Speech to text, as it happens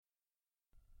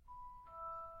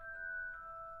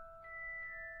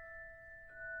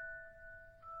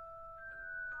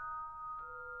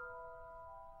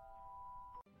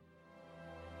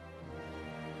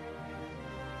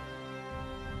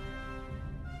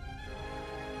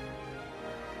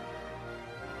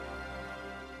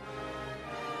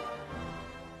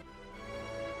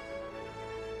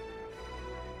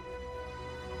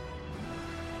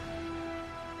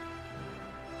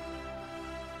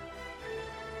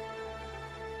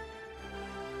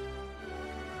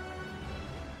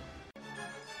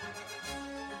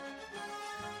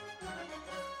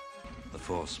The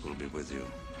Force will be with you,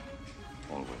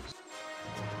 always.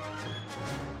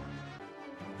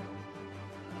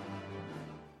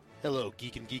 Hello,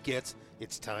 Geek and Geekettes.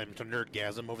 It's time to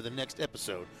nerdgasm over the next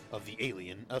episode of the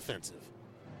Alien Offensive.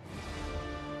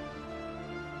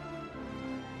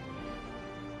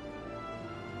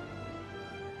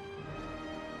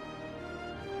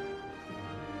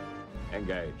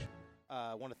 Engage.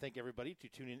 I want to thank everybody to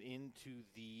tuning in to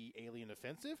the Alien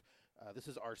Offensive. This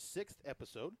is our 6th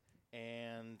episode,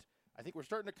 and I think we're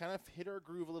starting to kind of hit our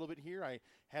groove a little bit here. I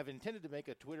have intended to make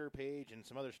a Twitter page and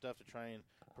some other stuff to try and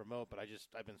promote, but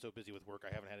I've been so busy with work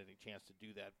I haven't had any chance to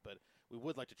do that. But we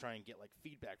would like to try and get like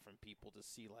feedback from people to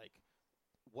see like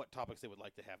what topics they would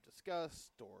like to have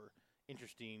discussed or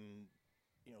interesting,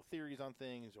 theories on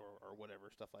things or whatever,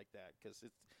 stuff like that. Because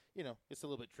it's a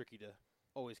little bit tricky to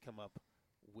always come up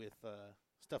with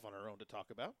stuff on our own to talk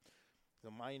about. So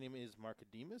my name is Mark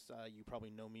Ademus. You probably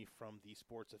know me from the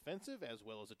Sports Offensive, as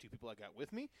well as the two people I got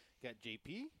with me. Got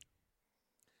JP.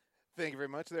 Thank you very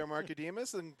much there, Mark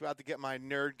Ademus. I'm about to get my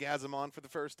nerdgasm on for the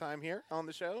first time here on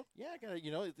the show. Yeah,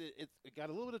 it got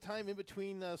a little bit of time in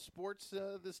between sports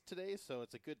today, so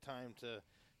it's a good time to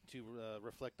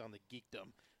reflect on the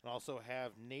geekdom. And also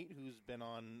have Nate, who's been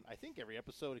on, I think, every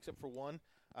episode except for one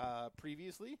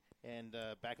previously, and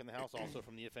back in the house also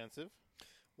from the Offensive.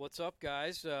 What's up,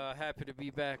 guys? Happy to be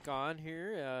back on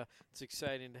here. It's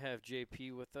exciting to have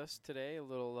JP with us today.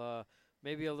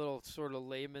 Maybe a little sort of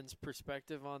layman's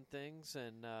perspective on things,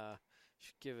 and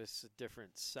should give us a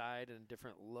different side and a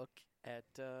different look at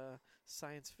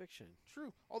science fiction.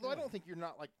 True. Although I don't think you're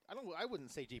not I wouldn't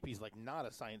say JP's like not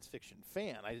a science fiction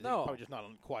fan. I think No. probably just not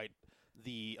on quite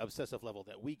the obsessive level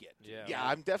that we get. Yeah,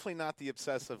 I'm definitely not the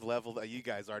obsessive level that you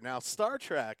guys are. Now, Star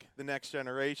Trek, The Next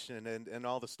Generation, and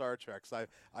all the Star Treks,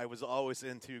 I was always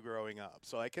into growing up,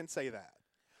 so I can say that.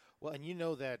 Well, and you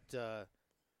know that the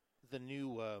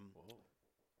new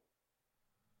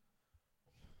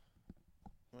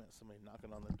somebody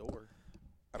knocking on the door.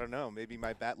 I don't know. Maybe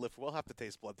my bat lift will have to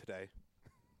taste blood today.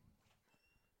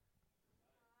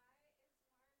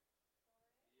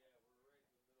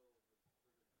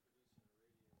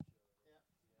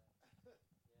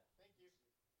 Thank you.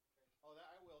 Oh, that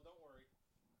I will. Don't worry.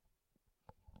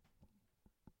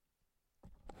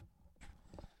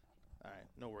 All right,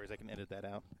 no worries. I can edit that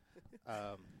out.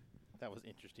 That was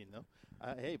interesting, though.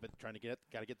 Hey, but got to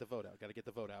get the vote out. Got to get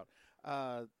the vote out.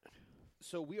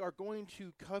 So we are going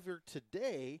to cover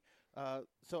today. I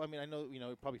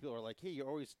know probably people are like, hey, you're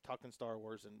always talking Star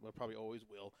Wars, and we probably always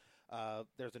will.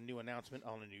 There's a new announcement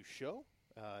on a new show.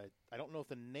 I don't know if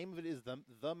the name of it is the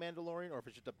Mandalorian or if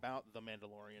it's just about the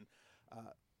Mandalorian.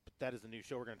 But that is the new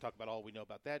show. We're going to talk about all we know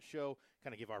about that show,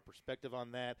 kind of give our perspective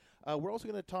on that. We're also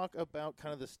going to talk about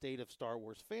kind of the state of Star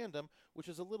Wars fandom, which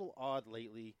is a little odd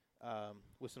lately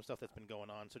with some stuff that's been going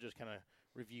on. So just kind of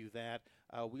review that.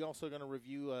 We also going to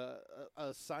review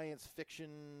a science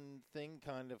fiction thing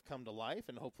kind of come to life,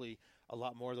 and hopefully a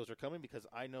lot more of those are coming because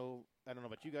I don't know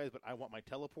about you guys, but I want my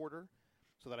teleporter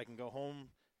so that I can go home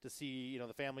to see,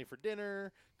 the family for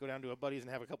dinner, go down to a buddy's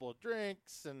and have a couple of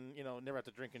drinks, and, never have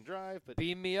to drink and drive. But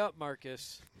Beam me up,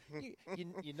 Marcus.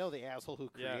 you know the asshole who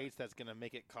creates that's going to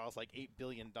make it cost like $8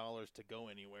 billion to go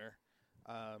anywhere.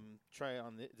 Try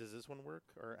on does this one work?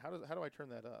 Or how do I turn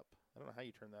that up? I don't know how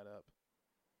you turn that up.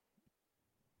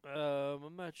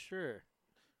 I'm not sure.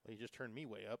 Well, you just turned me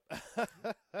way up.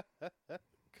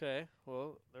 Okay,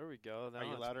 well, there we go. Are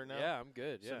you louder now? Yeah, I'm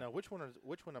good. Yeah. So now, which one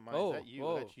am I? Oh, is that you?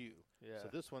 whoa. That's you. Yeah. So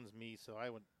this one's me. So I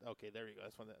went. Okay, there you go.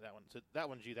 That's that one. So that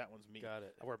one's you. That one's me. Got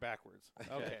it. We're backwards.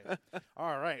 Okay.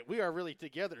 All right. We are really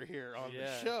together here on the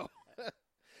show.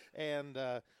 And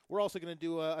we're also going to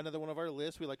do another one of our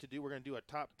lists we like to do. We're going to do a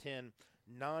top 10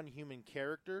 non-human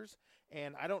characters.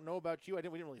 And I don't know about you. We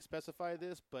didn't really specify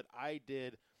this, but I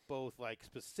did both like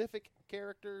specific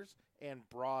characters and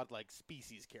broad like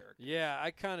species characters. Yeah,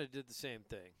 I kind of did the same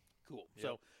thing. Cool. Yep.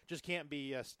 So just can't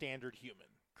be a standard human.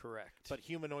 Correct. But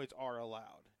humanoids are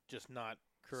allowed, just not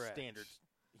Correct. standard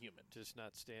human. Just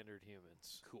not standard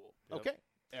humans. Cool. Yep. Okay.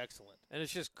 Excellent. And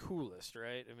it's just coolest,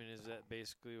 right? I mean, is that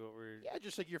basically what we're... Yeah,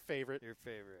 just like your favorite. Your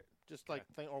favorite. Just like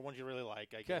or ones you really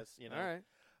like, I guess. All right.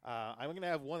 I'm going to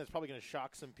have one that's probably going to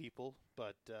shock some people,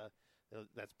 but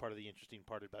that's part of the interesting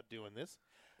part about doing this.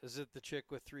 Is it the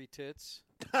chick with 3 tits?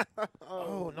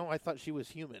 Oh, no, I thought she was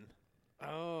human.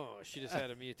 Oh, she just had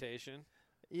a mutation?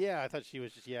 Yeah, I thought she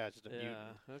was just a mutant.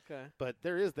 Okay. But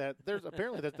there is that. There's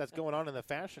apparently that's going on in the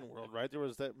fashion world, right? There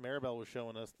was that Maribel was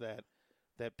showing us that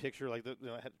that picture, like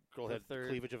girl The had third.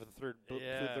 cleavage of the third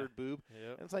Yeah. third boob.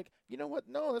 Yep. And it's like, you know what?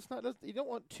 No, that's not. You don't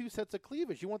want two sets of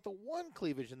cleavage. You want the one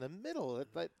cleavage in the middle.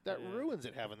 That Yeah. ruins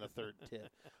it having the third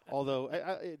tip. Although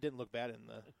it didn't look bad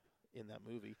in that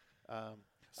movie.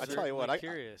 I tell you what, Certainly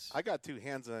curious. I got two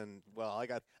hands on. Well, I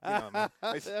got. You know,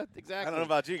 I exactly. don't know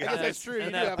about you I guess guys. that's true. You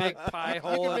And do that have big a- pie you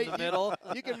hole can in the make- middle.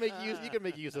 You can make use. You can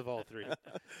make use of all three.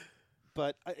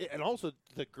 But and also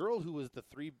the girl who was the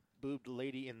three-boobed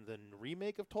lady in the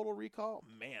remake of Total Recall,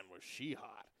 man, was she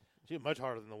hot. She was much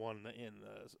hotter than the one in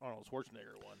the Arnold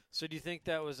Schwarzenegger one. So do you think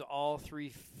that was all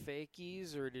three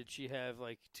fakies, or did she have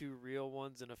like two real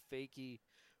ones and a fakie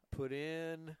put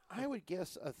in? I would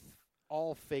guess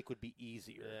all fake would be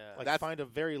easier. Yeah. Like That's- find a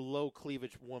very low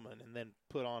cleavage woman and then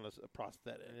put on a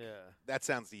prosthetic. Yeah. That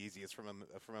sounds the easiest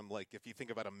from like if you think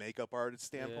about a makeup artist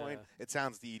standpoint, Yeah. it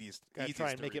sounds the easiest. Gotta easiest try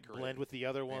and to make it recreate. blend with the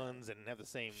other ones and have the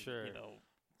same. Sure.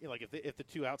 Like if the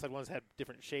two outside ones had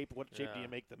different shape, what shape do Yeah. you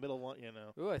make the middle one?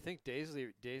 Ooh, I think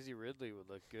Daisy Ridley would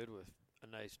look good with a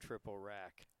nice triple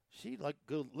rack. She looked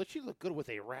good. She looked good with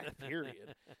a rack.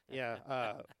 Period.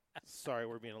 Yeah. Sorry,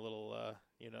 we're being a little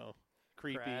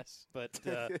creepy, Crass. but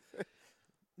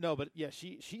no, but yeah,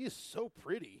 she is so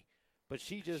pretty, but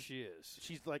she is.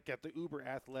 she's like got the uber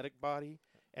athletic body,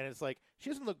 and it's like she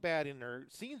doesn't look bad in her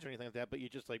scenes or anything like that. But you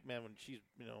just like, man, when she's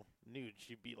nude,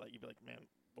 you'd be like, man,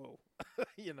 whoa,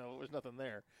 there's nothing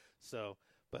there. So,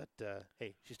 but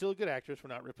hey, she's still a good actress.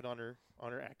 We're not ripping on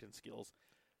her acting skills.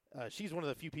 She's one of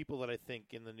the few people that I think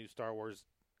in the new Star Wars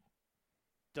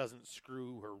doesn't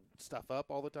screw her stuff up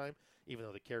all the time, even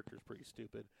though the character's pretty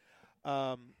stupid.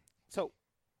 So,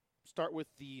 start with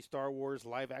the Star Wars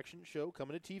live-action show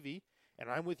coming to TV, and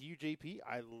I'm with you, JP.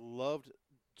 I loved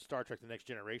Star Trek The Next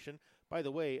Generation. By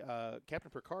the way,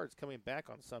 Captain Picard's coming back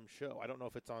on some show. I don't know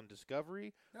if it's on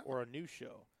Discovery or a new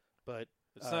show, but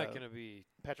It's not going to be.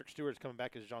 Patrick Stewart's coming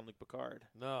back as Jean-Luc Picard.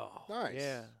 No. Nice.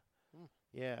 Yeah.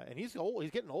 Yeah, and he's old.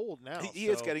 He's getting old now. He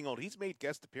is so- getting old. He's made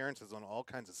guest appearances on all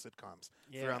kinds of sitcoms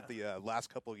throughout the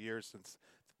last couple of years since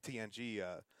TNG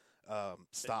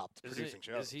stopped producing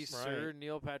shows. Is he Right. Sir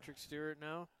Neil Patrick Stewart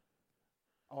now?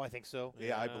 Oh, I think so.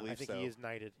 Yeah, I Yeah, believe I think so. he is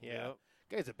knighted. Yeah, Yep.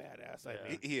 guy's a badass. I Yeah.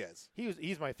 mean, He is.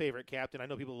 he's my favorite captain. I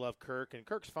know people love Kirk, and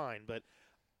Kirk's fine, but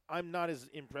I'm not as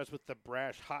impressed with the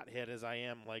brash hothead as I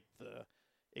am like the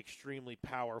extremely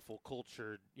powerful,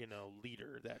 cultured,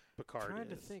 leader that Picard Trying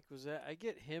to is. think, was that I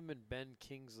get him and Ben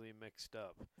Kingsley mixed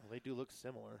up. Well, they do look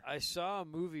similar. I saw a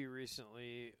movie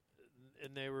recently,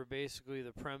 and they were basically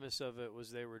the premise of it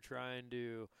was they were trying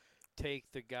to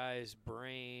take the guy's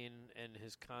brain and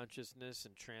his consciousness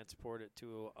and transport it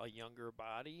to a younger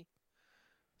body.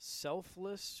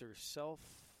 Selfless or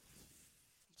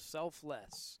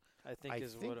selfless, I think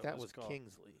is what it that was was called.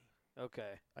 Kingsley.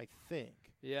 Okay. I think.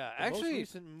 Yeah, The most actually,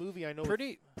 recent movie I know.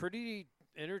 pretty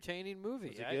entertaining movie.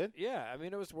 Was it good? Yeah, I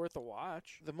mean it was worth a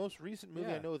watch. The most recent movie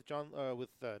I Yeah. know with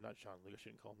not John Luke, I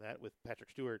shouldn't call him that, with Patrick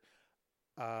Stewart,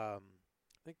 I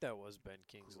think that was Ben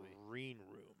Kingsley. Green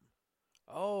Room.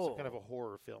 Oh, Some kind of a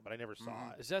horror film, but I never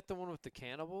saw it. is that the one with the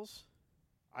cannibals?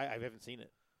 I haven't seen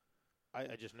it.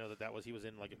 I just know that he was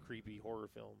in like a creepy horror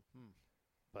film.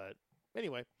 But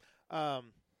anyway,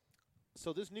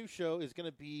 so this new show is going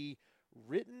to be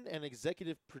written and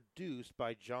executive produced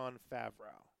by Jon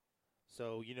Favreau.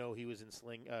 So he was in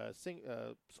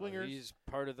Swingers. He's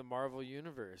part of the Marvel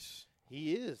universe.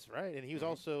 He is right, and he was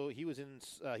also he's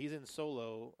in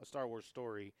Solo, a Star Wars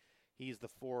story. He's the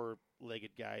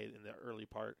four-legged guy in the early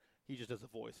part. He just does the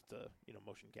voice, the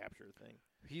motion capture thing.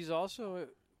 He's also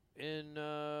in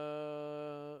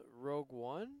Rogue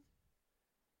One.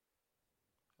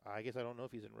 I guess I don't know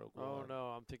if he's in Rogue One. Oh no,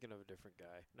 I'm thinking of a different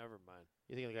guy. Never mind.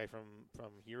 You think of the guy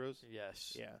from Heroes?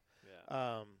 Yes. Yeah.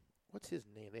 Yeah. What's his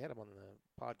name? They had him on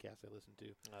the podcast I listened to.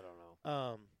 I don't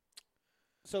know.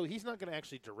 So he's not going to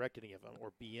actually direct any of them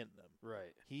or be in them.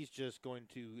 Right. He's just going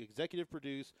to executive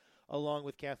produce along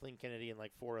with Kathleen Kennedy and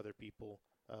like four other people,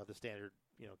 the standard,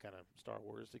 kind of Star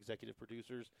Wars executive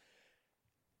producers.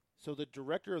 So the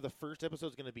director of the first episode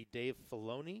is going to be Dave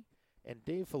Filoni, and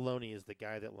Dave Filoni is the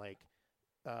guy that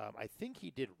I think he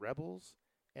did Rebels,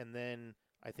 and then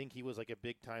I think he was like a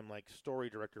big time like story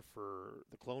director for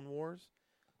the Clone Wars.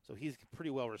 So he's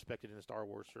pretty well respected in Star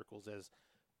Wars circles as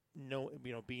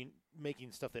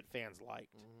making stuff that fans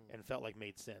liked and felt like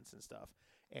made sense and stuff.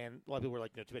 And a lot of people were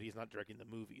like, too bad he's not directing the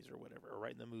movies or whatever, or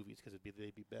writing the movies because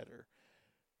they'd be better.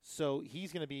 So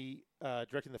he's going to be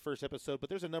directing the first episode, but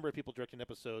there's a number of people directing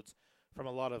episodes from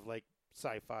a lot of like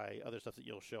sci-fi, other stuff that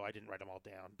you'll show. I didn't write them all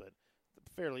down, but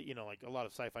fairly, like a lot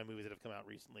of sci-fi movies that have come out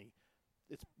recently.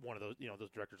 It's one of those,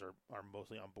 those directors are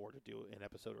mostly on board to do an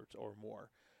episode or more.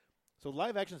 So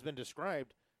live action has been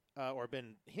described or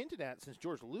been hinted at since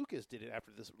George Lucas did it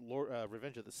after this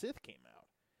Revenge of the Sith came out,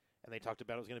 and they talked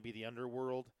about it was going to be the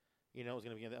underworld. You know, it was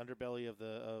going to be in the underbelly of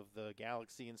the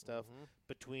galaxy and stuff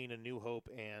between A New Hope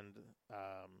and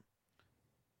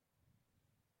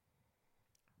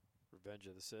Revenge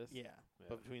of the Sith. yeah.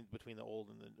 But between the old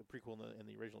and the prequel and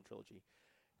the original trilogy,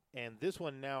 and this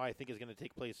one now I think is going to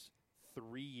take place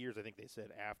 3 years. I think they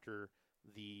said after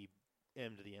the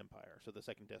end of the Empire, so the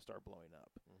second Death Star blowing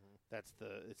up.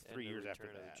 It's 3 years after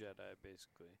Return that. of the Jedi,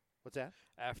 basically. What's that?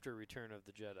 After Return of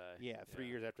the Jedi. Yeah, 3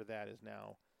 years after that is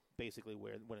now basically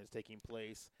when it's taking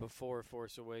place. Before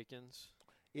Force Awakens.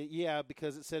 Yeah,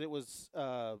 because it said it was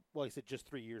he said just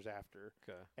 3 years after,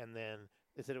 Okay. and then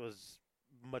it said it was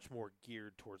much more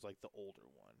geared towards like the older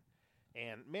one.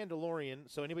 And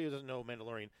Mandalorian. So anybody who doesn't know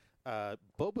Mandalorian,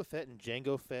 Boba Fett and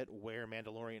Jango Fett wear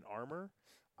Mandalorian armor.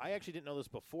 I actually didn't know this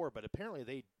before, but apparently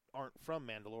they aren't from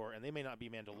Mandalore, and they may not be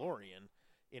Mandalorian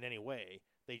in any way.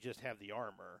 They just have the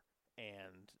armor,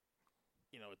 and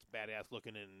it's badass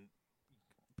looking and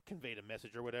conveyed a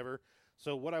message or whatever.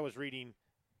 So what I was reading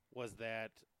was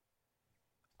that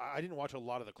I didn't watch a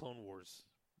lot of the Clone Wars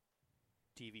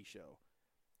TV show,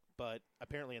 but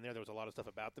apparently in there was a lot of stuff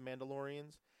about the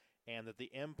Mandalorians, and that the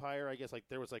Empire, I guess, like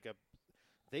there was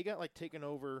they got like taken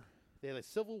over. They had a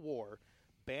civil war,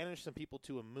 banished some people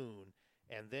to a moon,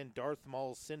 and then Darth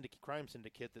Maul's crime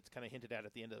syndicate that's kind of hinted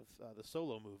at the end of the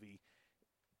Solo movie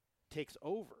takes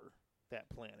over that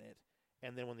planet,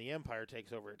 and then when the Empire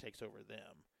takes over, it takes over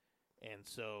them. And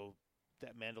so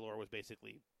that Mandalore was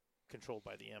basically controlled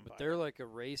by the Empire. But they're like a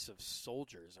race of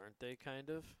soldiers, aren't they, kind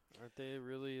of? Aren't they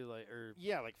really like...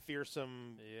 like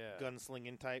fearsome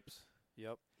gunslinging types.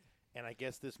 Yep. And I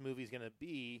guess this movie's going to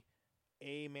be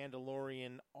a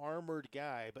Mandalorian armored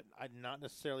guy, but not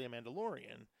necessarily a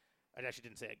Mandalorian. I actually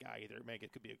didn't say a guy either. Maybe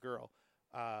it could be a girl.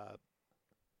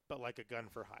 But like a gun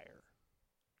for hire.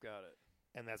 Got it.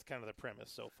 And that's kind of the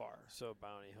premise so far. So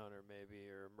bounty hunter maybe,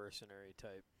 or mercenary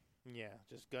type. Yeah,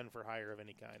 just gun for hire of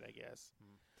any kind, I guess.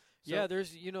 So, yeah,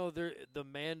 there's the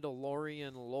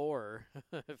Mandalorian lore.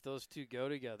 If those two go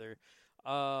together,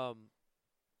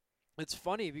 it's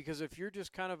funny because if you're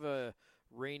just kind of a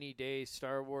rainy day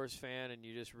Star Wars fan and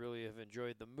you just really have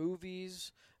enjoyed the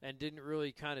movies and didn't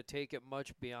really kind of take it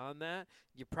much beyond that,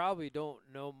 you probably don't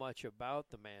know much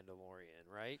about the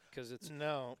Mandalorian, right? Because it's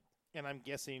no, and I'm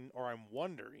guessing or I'm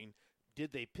wondering,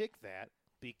 did they pick that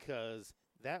because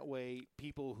that way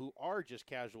people who are just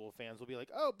casual fans will be like,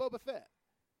 oh, Boba Fett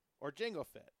or Jango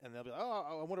Fett, and they'll be like,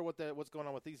 oh, I wonder what's going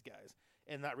on with these guys,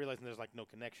 and not realizing there's like no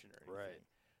connection or anything. Right.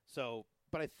 So,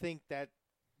 but I think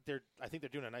they're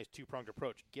doing a nice two-pronged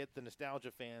approach. Get the nostalgia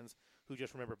fans who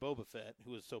just remember Boba Fett,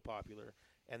 who is so popular,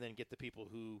 and then get the people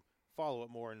who follow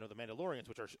it more and know the Mandalorians,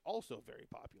 which are also very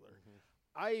popular.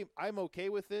 I'm okay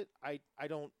with it. I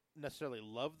don't necessarily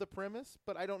love the premise,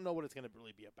 but I don't know what it's going to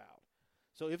really be about.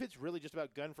 So if it's really just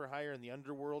about gun for hire in the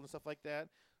underworld and stuff like that,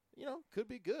 could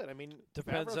be good. I mean,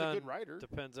 depends Favreau's on a good writer.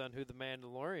 Depends on who the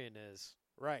Mandalorian is.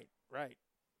 Right.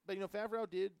 But Favreau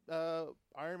did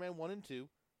Iron Man 1 and 2,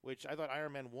 which I thought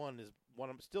Iron Man 1 is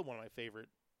still one of my favorite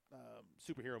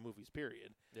superhero movies.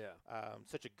 Period. Yeah.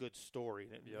 Such a good story,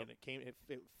 and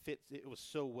it fits. It was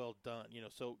so well done.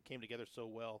 So it came together so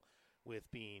well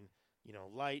with being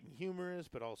light and humorous,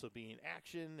 but also being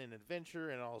action and adventure,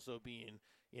 and also being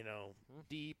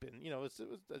deep, and it was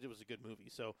a good movie.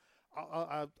 So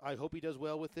I hope he does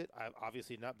well with it. I've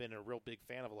obviously not been a real big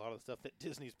fan of a lot of the stuff that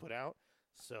Disney's put out,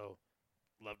 so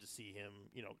love to see him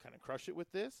kind of crush it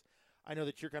with this. I know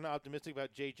that you're kind of optimistic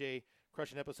about JJ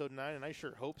crushing episode 9, and I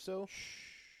sure hope so.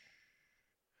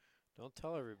 Don't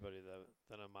tell everybody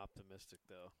that I'm optimistic,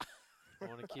 though. I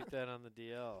want to keep that on the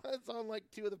DL. That's on like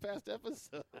 2 of the past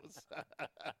episodes.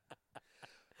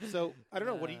 So I don't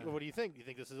know. What do you think? Do you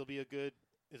think this will be a good?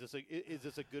 Is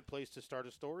this a good place to start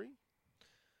a story?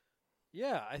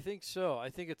 Yeah, I think so. I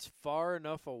think it's far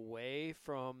enough away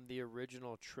from the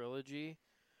original trilogy,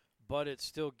 but it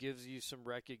still gives you some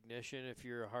recognition if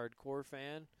you're a hardcore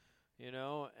fan,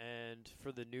 and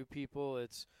for the new people,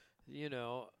 it's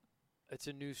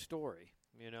a new story,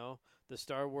 The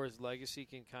Star Wars legacy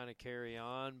can kind of carry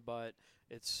on, but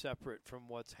it's separate from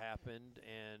what's happened,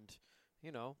 and,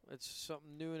 it's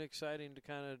something new and exciting to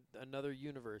kind of another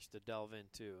universe to delve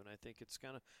into, and I think it's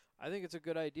a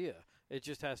good idea. It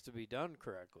just has to be done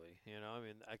correctly,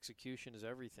 execution is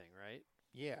everything, right?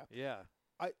 Yeah. Yeah.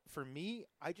 For me,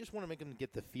 I just want to make them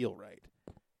get the feel right,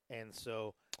 and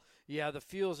so yeah, the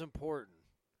feel's important.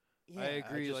 Yeah, I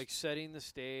agree. Like setting the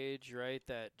stage, right?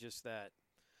 That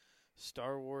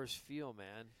Star Wars feel,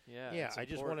 man. Yeah. Yeah, I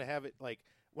just want to have it like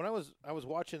when I was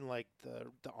watching like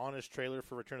the honest trailer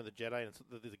for Return of the Jedi and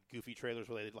the goofy trailers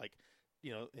where they like,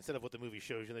 instead of what the movie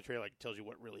shows you in the trailer, like tells you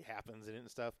what really happens in it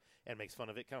and stuff and makes fun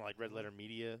of it, kind of like Red Letter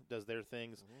Media does their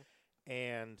things.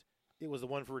 And it was the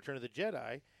one for Return of the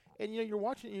Jedi, and you're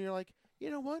watching it and you're like,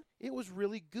 you know what? It was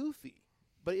really goofy,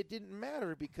 but it didn't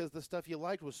matter because the stuff you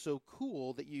liked was so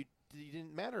cool that you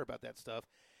didn't matter about that stuff.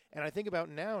 And I think about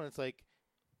now, and it's like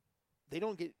they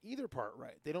don't get either part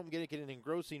right. They don't get an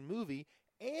engrossing movie,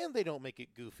 and they don't make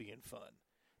it goofy and fun.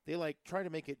 They like try to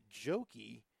make it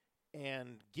jokey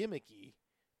and gimmicky,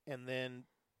 and then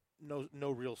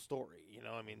no real story.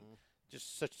 I mean,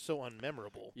 just so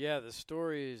unmemorable. Yeah, the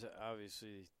story is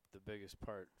obviously the biggest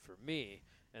part for me,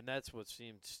 and that's what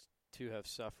seems to have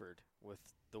suffered with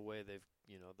the way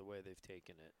they've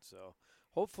taken it. So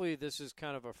hopefully this is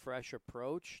kind of a fresh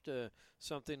approach to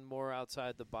something more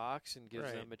outside the box and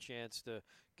gives them a chance to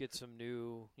get some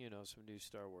new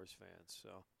Star Wars fans.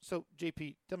 So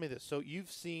JP, tell me this. So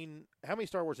you've seen, how many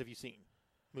Star Wars have you seen?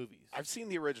 Movies. I've seen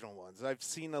the original ones. I've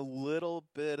seen a little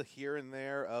bit here and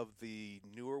there of the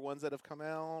newer ones that have come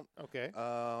out. Okay.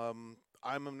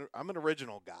 I'm an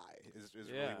original guy is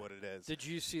really what it is. Did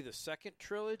you see the second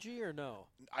trilogy or no?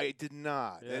 I did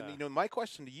not. Yeah. And my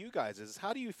question to you guys is,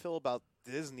 how do you feel about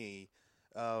Disney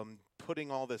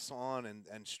putting all this on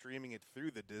and streaming it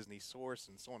through the Disney source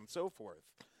and so on and so forth?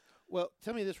 Well,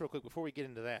 tell me this real quick before we get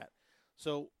into that.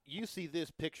 So you see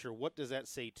this picture. What does that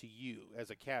say to you as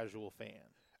a casual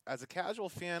fan? As a casual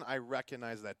fan, I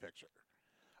recognize that picture.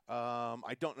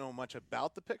 I don't know much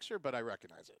about the picture, but I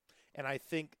recognize it. And I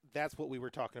think that's what we were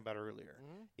talking about earlier.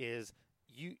 Is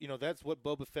that's what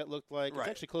Boba Fett looked like. Right. It's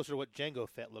actually closer to what Jango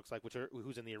Fett looks like,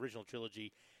 who's in the original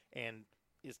trilogy, and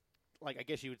is like, I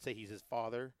guess you would say he's his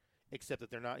father, except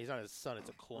that he's not his son. It's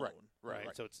a clone, Right.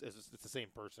 So it's the same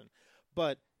person,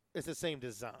 but it's the same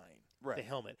design. Right. The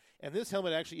helmet, and this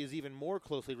helmet actually is even more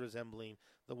closely resembling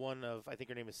the one of, I think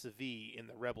her name is Savi in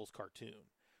the Rebels cartoon,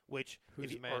 which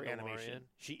or animation.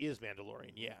 She is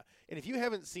Mandalorian, yeah. And if you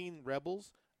haven't seen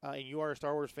Rebels and you are a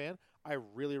Star Wars fan, I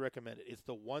really recommend it. It's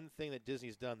the one thing that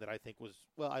Disney's done that I think was,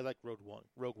 well, I like Rogue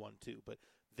One too, but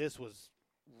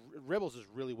Rebels is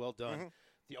really well done.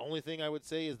 The only thing I would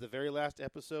say is the very last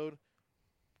episode,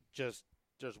 just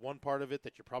there's one part of it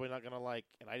that you're probably not going to like,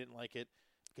 and I didn't like it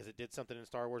because it did something in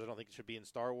Star Wars I don't think it should be in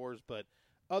Star Wars, but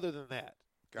other than that,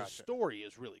 the story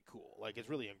is really cool. Like, it's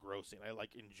really engrossing. I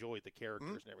enjoyed the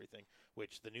characters and everything,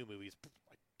 which the new movies,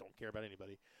 I don't care about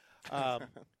anybody.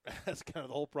 That's kind of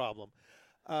the whole problem.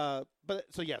 But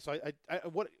so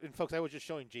folks, I was just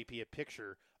showing JP a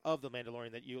picture of the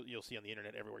Mandalorian that you'll see on the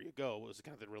internet everywhere you go. It was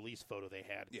kind of the release photo they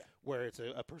had, where it's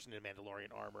a person in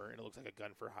Mandalorian armor and it looks like a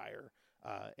gun for hire.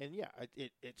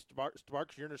 It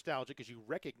sparks your nostalgia because you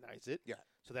recognize it. Yeah.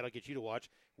 So that'll get you to watch.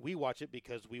 We watch it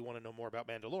because we want to know more about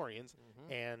Mandalorians,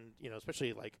 and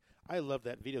especially I love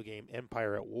that video game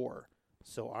Empire at War.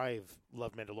 So I've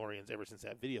loved Mandalorians ever since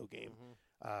that video game,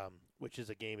 which is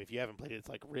a game, if you haven't played it, it's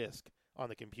like Risk on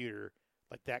the computer,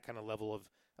 like that kind of level of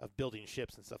building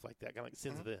ships and stuff like that, kind of like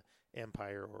Sins of the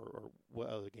Empire or what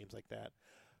other games like that.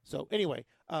 So anyway,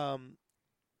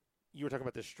 you were talking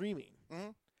about the streaming.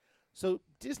 So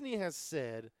Disney has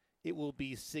said it will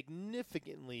be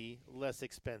significantly less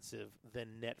expensive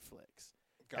than Netflix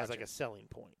as like a selling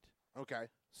point. Okay.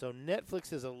 So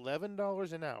Netflix is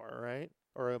 $11 an hour, right?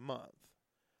 Or a month.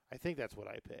 I think that's what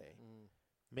I pay.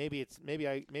 Maybe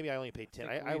I only pay 10.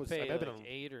 I was paid like $8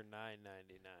 or $9.99,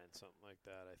 something like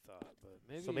that. I thought,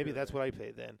 but maybe that's what I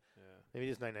pay then. Yeah. Maybe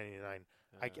it's $9.99.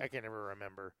 I can never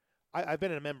remember. I've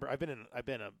been a member. I've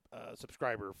been a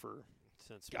subscriber for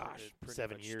since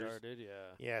 7 years. Started,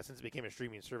 yeah. Since it became a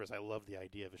streaming service, I love the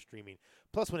idea of a streaming.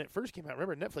 Plus, when it first came out,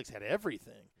 remember Netflix had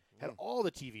everything, had all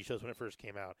the TV shows when it first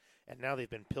came out, and now they've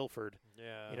been pilfered.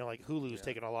 Yeah. Like Hulu's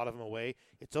taken a lot of them away.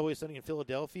 It's Always Sunny in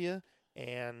Philadelphia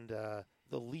and The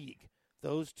League.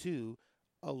 Those two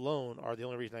alone are the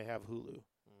only reason I have Hulu.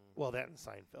 Well, that and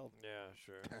Seinfeld. Yeah,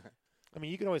 sure. I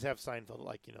mean, you can always have Seinfeld,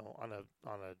 on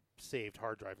a saved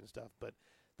hard drive and stuff, but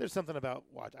there's something about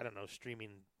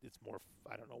streaming. It's more.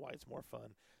 I don't know why it's more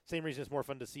fun. Same reason it's more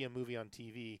fun to see a movie on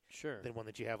TV than one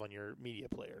that you have on your media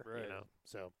player. Right.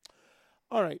 So,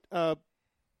 all right.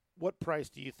 What price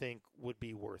do you think would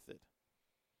be worth it?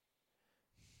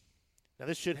 Now,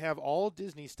 this should have all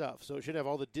Disney stuff. So it should have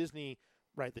all the Disney,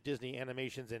 the Disney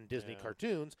animations and Disney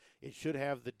cartoons. It should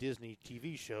have the Disney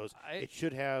TV shows. It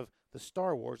should have the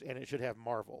Star Wars, and it should have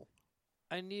Marvel.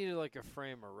 I needed a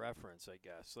frame of reference, I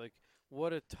guess.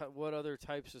 What other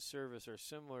types of service are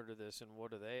similar to this, and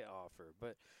what do they offer?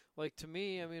 But to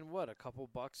me, I mean, a couple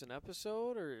bucks an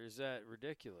episode, or is that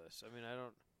ridiculous? I mean, I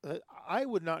don't. I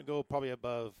would not go probably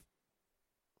above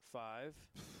 5.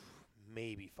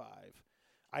 Maybe 5.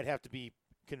 I'd have to be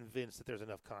convinced that there's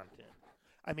enough content.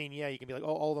 I mean, yeah, you can be like, oh,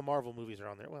 all the Marvel movies are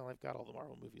on there. Well, I've got all the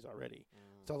Marvel movies already.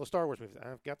 So all the Star Wars movies,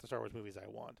 I've got the Star Wars movies I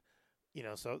want.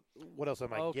 So what else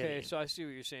am I getting? Okay, so I see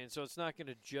what you're saying. So it's not going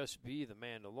to just be The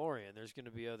Mandalorian. There's going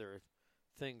to be other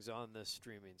things on this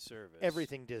streaming service.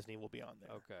 Everything Disney will be on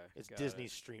there. Okay. It's got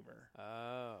Disney's it. streamer.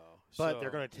 Oh. But they're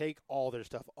going to take all their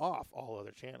stuff off all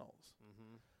other channels.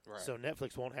 Mm-hmm. Right. So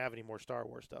Netflix won't have any more Star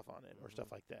Wars stuff on it or stuff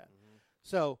like that. Mm-hmm.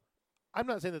 So I'm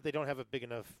not saying that they don't have a big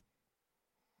enough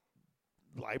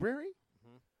library,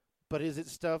 Mhm. but is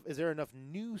there enough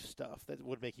new stuff that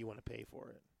would make you want to pay for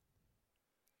it?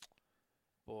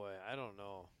 Boy, I don't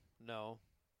know. No.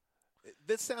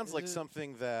 This sounds like Is it-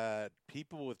 something that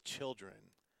people with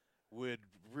children would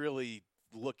really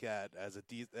look at as a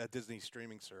Disney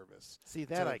streaming service. See,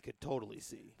 that So- I could totally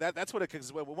see. That's what it.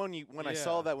 Because when I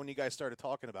saw Yeah. that when you guys started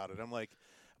talking about it, I'm like,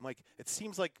 it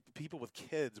seems like people with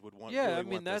kids would want. Yeah, really I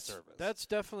mean want this service. that's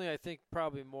definitely, I think,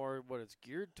 probably more what it's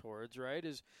geared towards, right?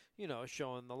 Is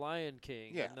showing the Lion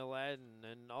King Yeah. and Aladdin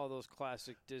and all those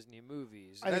classic Disney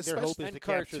movies. I think their hope is and to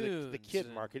capture the cartoons kid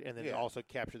and- market and then Yeah. also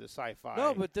capture the sci-fi.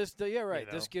 No, but this, right?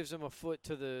 you This know. gives them a foot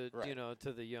to the, Right.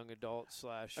 to the young adult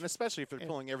 / and especially if they're and-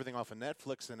 pulling everything off of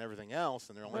Netflix and everything else,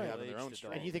 and they're only Right. having their own Aged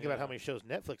stream. and you think about how Yeah. many shows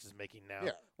Netflix is making now.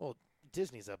 Yeah. Well,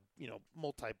 Disney's a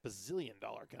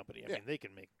multi-bazillion-dollar company. I Yeah. mean, they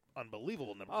can make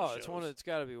unbelievable numbers. Oh, of it's shows. it's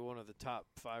got to be one of the top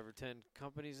 5 or 10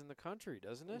 companies in the country,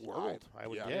 doesn't it? World, I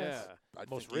would Yeah. guess. Yeah. I'd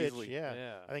Most think rich, easily. yeah.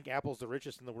 Yeah. I think Apple's the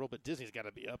richest in the world, but Disney's got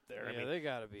to be up there. Yeah, I mean, they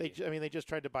got to be. they just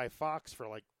tried to buy Fox for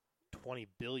like $20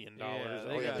 billion. Yeah,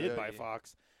 they They gotta did buy be.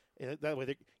 Fox. And that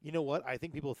way, you know what? I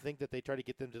think people think that they try to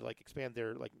get them to like expand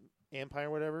their like empire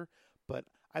or whatever, but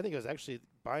I think it was actually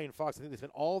buying Fox. I think they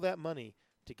spent all that money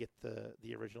to get the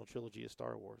original trilogy of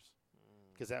Star Wars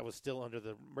because that was still under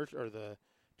the the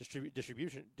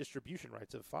distribution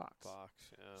rights of Fox.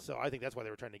 Yeah. So I think that's why they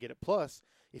were trying to get it. Plus,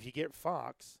 if you get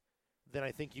Fox, then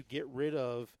I think you get rid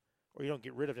of, or you don't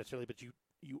get rid of necessarily, but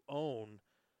you own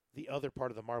the other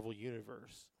part of the Marvel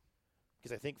universe.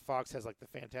 Because I think Fox has like the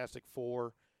Fantastic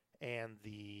Four and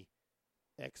the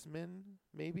X-Men,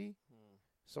 maybe.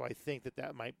 So I think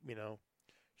that might, bring Now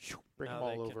them all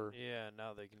they can- over. Yeah,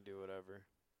 now they can do whatever.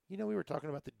 We were talking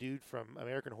about the dude from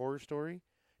American Horror Story.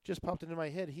 Just popped into my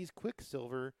head. He's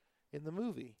Quicksilver in the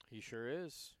movie. He sure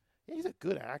is. Yeah, he's a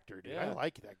good actor, dude. I Yeah.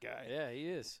 like that guy. Yeah, he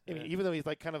is. I mean, Yeah. even though he's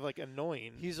like kind of like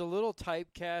annoying. He's a little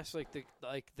typecast,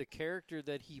 like the character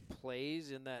that he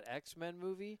plays in that X-Men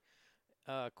movie,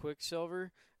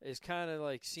 Quicksilver, is kind of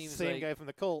like seems same like guy from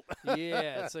the cult.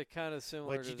 yeah, it's like kind of similar.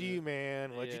 What'd you to do,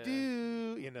 man? What'd Yeah. you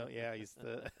do? Yeah, he's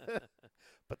the.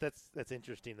 But that's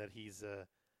interesting that he's. It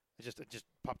just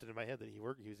popped into my head that he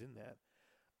was in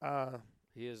that.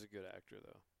 He is a good actor,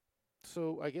 though.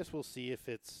 So I guess we'll see if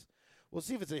it's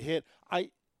a hit. I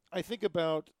think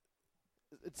about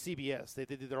it's CBS. They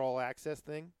did their all access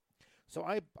thing. So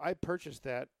I purchased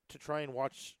that to try and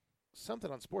watch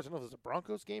something on sports. I don't know if it was a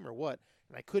Broncos game or what,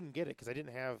 and I couldn't get it because I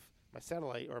didn't have my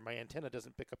satellite or my antenna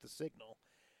doesn't pick up the signal.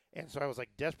 And so I was like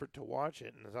desperate to watch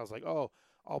it, and I was like, oh,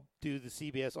 I'll do the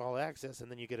CBS all access,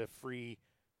 and then you get a free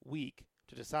week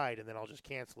to decide, and then I'll just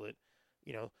cancel it,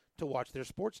 to watch their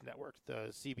sports network, the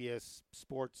CBS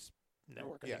Sports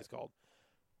Network, I think it's called.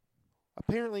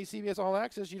 Apparently, CBS All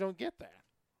Access, you don't get that.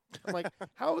 I'm like,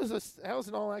 how is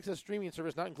an all access streaming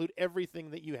service not include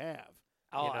everything that you have?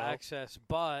 All access,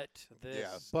 but this.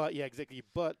 Yeah. But yeah, exactly.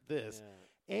 But this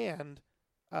and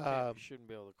You shouldn't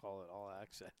be able to call it all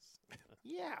access.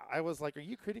 yeah, I was like, are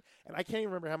you kidding? And I can't even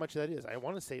remember how much that is. I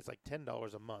want to say it's like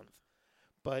 $10 a month,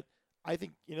 but I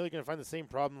think you're going to find the same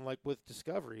problem like with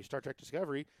Discovery, Star Trek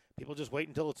Discovery. People just wait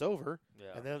until it's over, Yeah.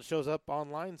 and then it shows up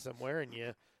online somewhere, and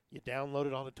you download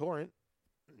it on a torrent.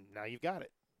 And now you've got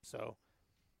it. So,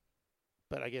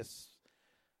 but I guess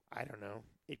I don't know.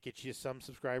 It gets you some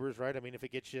subscribers, right? I mean, if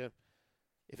it gets you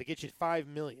 5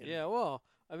 million, Yeah, well,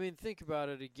 I mean, think about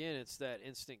it again. It's that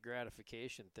instant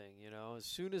gratification thing, As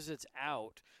soon as it's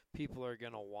out, people are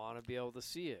going to want to be able to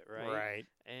see it, right? right.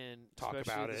 And Talk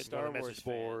especially about the it, go Star on the Wars message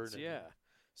board fans, and- yeah.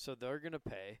 So they're going to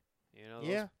pay,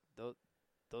 Yeah.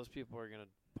 Those people are going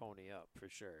to pony up for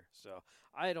sure. So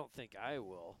I don't think I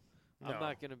will. I'm No.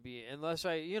 not going to be, unless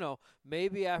I,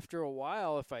 maybe after a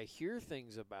while, if I hear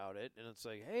things about it and it's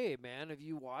like, hey, man, have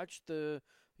you watched the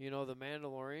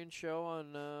Mandalorian show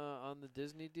on the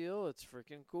Disney deal? It's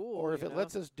freaking cool. Or if it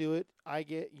lets us do it, I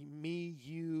get me,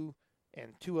 you,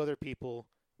 and 2 other people.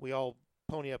 We all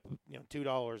pony up,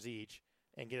 $2 each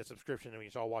and get a subscription, and we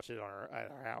just all watch it at our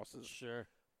houses. Sure.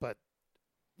 But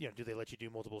do they let you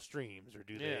do multiple streams, or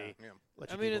do they Yeah. let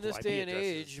you I do mean, in multiple this IP day and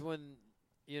addresses? age, when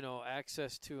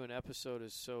access to an episode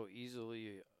is so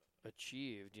easily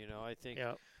achieved. I think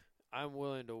Yeah. I'm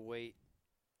willing to wait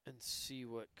and see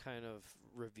what kind of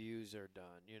reviews are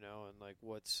done, and like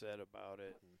what's said about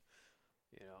it. And,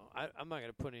 I'm not going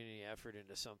to put any effort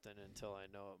into something until I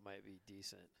know it might be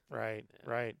decent. Right, Yeah.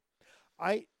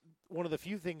 right. One of the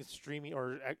few things streaming,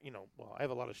 I have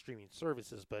a lot of streaming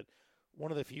services, but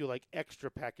one of the few like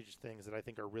extra package things that I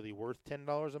think are really worth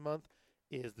 $10 a month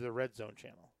is the Red Zone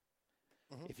channel.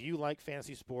 Mhm. If you like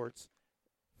fantasy sports,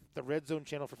 the Red Zone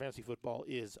channel for fantasy football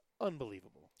is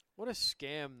unbelievable. What a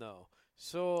scam, though.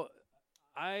 So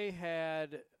I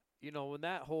had, when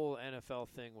that whole NFL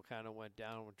thing kind of went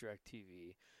down with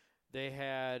DirecTV, they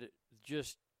had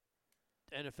just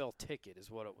NFL Ticket is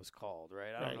what it was called, right?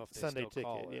 I Right, don't know if they Sunday still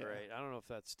call Ticket, it, yeah. right? I don't know if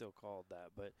that's still called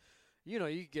that, but you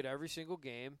could get every single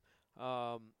game.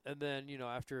 And then,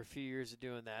 after a few years of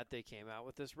doing that, they came out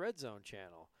with this Red Zone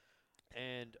channel.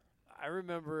 And I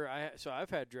remember I've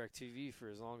had DirecTV for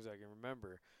as long as I can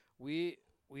remember. We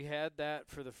had that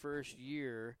for the first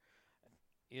year,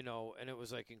 and it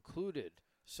was like included.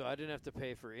 So I didn't have to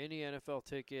pay for any NFL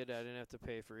Ticket. I didn't have to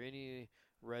pay for any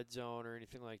Red Zone or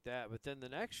anything like that. But then the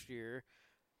next year,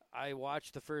 I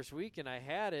watched the first week and I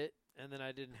had it, and then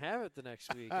I didn't have it the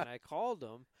next week. And I called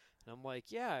them, and I'm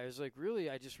like, yeah, I was like,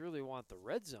 I just really want the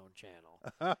Red Zone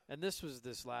channel. And this was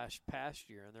this past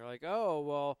year. And they're like, oh,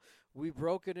 well, we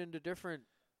broke it into different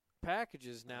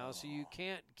packages now, so you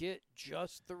can't get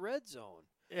just the Red Zone.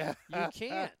 Yeah. You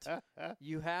can't.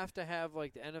 You have to have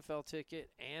like the NFL Ticket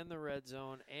and the Red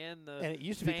Zone and the And it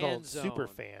used to be Fan called Zone. Super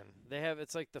Fan.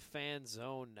 it's like the Fan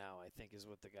Zone now, I think is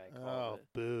what the guy called Oh, it.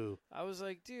 boo. I was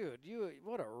like, dude,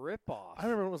 what a ripoff. I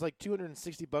remember it was like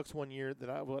 $260 one year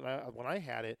that when I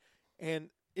had it, and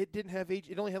it didn't have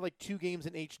it only had like 2 games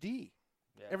in HD.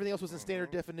 Yeah. Everything else was in standard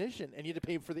definition, and you had to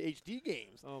pay for the HD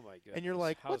games. Oh my god. And you're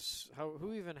like, what?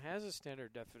 who even has a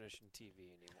standard definition TV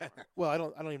anymore? Well, I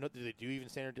don't even know. Do they do even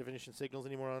standard definition signals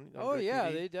anymore on Oh yeah,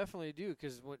 DirecTV? they definitely do,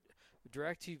 because what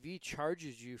DirecTV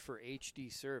charges you for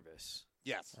HD service.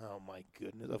 Yes. Oh my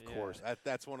goodness! Of Yeah. course,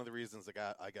 That's one of the reasons I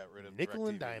got rid of nickel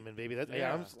and DirecTV. diamond, baby. That's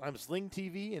Yeah. I'm Sling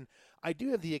TV, and I do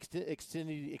have the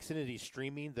Xfinity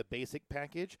streaming, the basic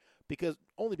package, because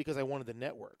I wanted the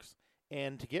networks,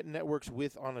 and to get networks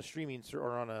on a streaming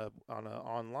or on a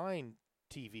online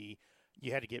TV,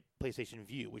 you had to get PlayStation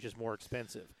View, which is more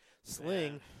expensive.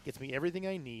 Sling Man. gets me everything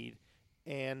I need.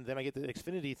 And then I get the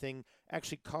Xfinity thing.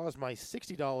 Actually, caused my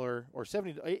 $60 or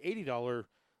 $80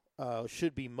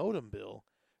 should be modem bill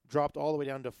dropped all the way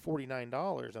down to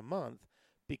 $49 a month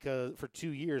because for 2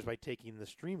 years by taking the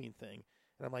streaming thing.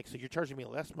 And I'm like, so you're charging me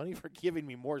less money for giving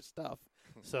me more stuff?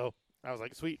 So I was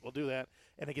like, sweet, we'll do that.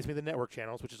 And it gives me the network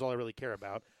channels, which is all I really care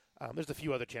about. There's a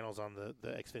few other channels on the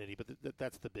Xfinity, but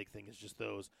that's the big thing is just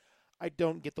those. I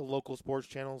don't get the local sports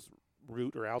channels,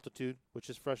 Root or Altitude, which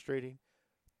is frustrating.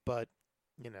 But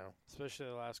Especially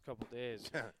the last couple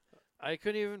days. I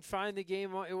couldn't even find the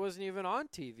game. It wasn't even on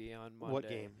TV on Monday. What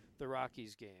game? The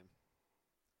Rockies game.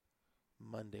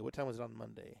 Monday. What time was it on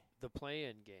Monday? The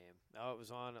play-in game. Oh, it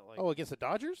was on at Against the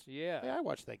Dodgers? yeah. Yeah, I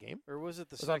watched that game. Or was it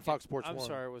the It was on second? Fox Sports I'm 1.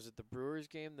 sorry. Was it the Brewers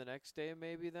game the next day?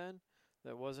 Maybe then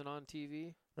that wasn't on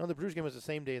TV. No, the Brewers game was the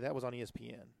same day. That was on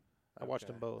ESPN. I watched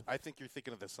Okay. them both. I think you're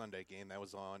thinking of the Sunday game that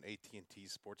was on AT&T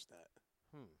Sportsnet.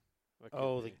 What could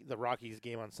Oh, be? the Rockies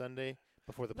game on Sunday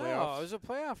before the No, playoffs. it was a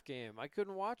playoff game. I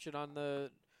couldn't watch it on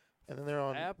the And then they're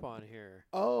on. app on here.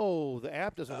 Oh, the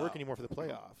app doesn't work Oh. anymore for the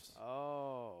playoffs.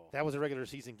 Oh. That was a regular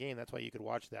season game. That's why you could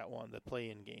watch that one, the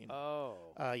play-in game.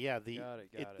 Oh. Yeah, got it.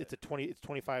 it's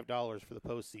 $25 for the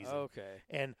postseason. Okay.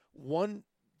 And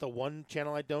the one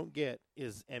channel I don't get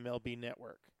is MLB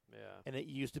Network, Yeah. and it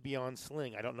used to be on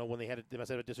Sling. I don't know when they must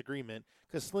have a disagreement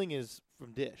because Sling is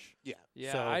from Dish. Yeah.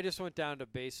 Yeah, So- I just went down to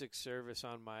basic service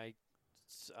on my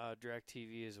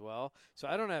DirecTV as well. So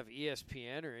I don't have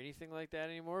ESPN or anything like that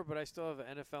anymore, but I still have an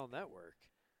NFL Network.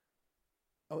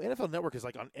 Oh, NFL Network is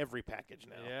like on every package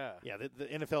now. Yeah. Yeah, the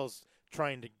NFL's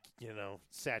trying to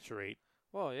saturate.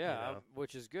 Well, yeah, You know.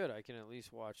 which is good. I can at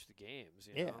least watch the games.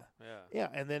 You Yeah. know? Yeah. Yeah,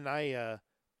 and then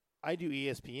I do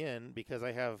ESPN because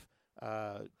I have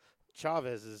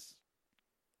Chavez's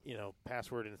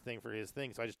password and thing for his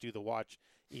thing, so I just do the Watch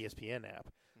ESPN app.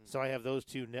 Hmm. So I have those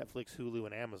two: Netflix, Hulu,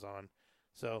 and Amazon.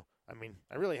 So I mean,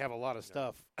 I really have a lot of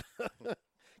stuff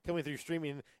coming through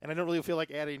streaming, and I don't really feel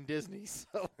like adding Disney.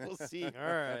 So we'll see. All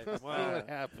right. We'll see Wow. what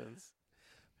happens.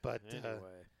 But Anyway.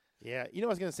 yeah, what I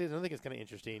was going to say, another thing that's kind of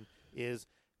interesting is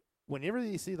whenever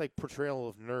you see like portrayal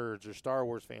of nerds or Star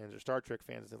Wars fans or Star Trek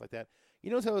fans and things like that,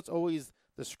 you notice how it's always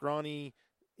the scrawny,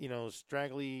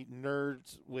 straggly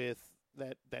nerds with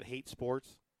that hate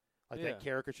sports, like Yeah. that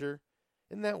caricature.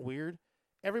 Isn't that weird?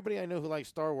 everybody I know who likes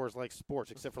Star Wars likes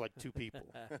sports, except for like 2 people.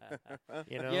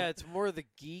 You know? Yeah, it's more the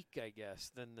geek, I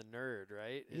guess, than the nerd,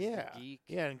 right? Is Yeah. the geek.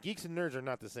 Yeah, and geeks and nerds are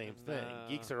not the same thing. No.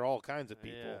 Geeks are all kinds of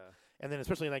people. Yeah. And then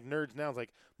especially like nerds now, it's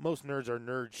like most nerds are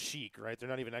nerd chic, right? They're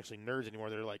not even actually nerds anymore.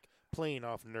 They're like playing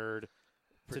off nerd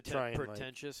to try and like,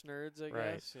 pretentious nerds, I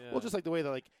right. guess. Yeah. Well, just like the way that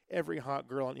like every hot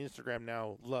girl on Instagram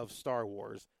now loves Star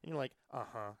Wars, and you're like,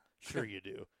 sure you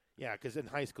do, yeah, because in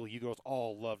high school you girls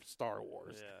all loved Star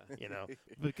Wars, Yeah. you know,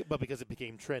 but because it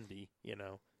became trendy, you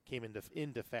know, came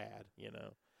into fad, you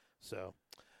know. So,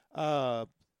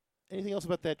 anything else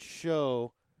about that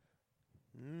show?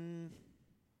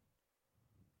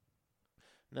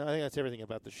 No, I think that's everything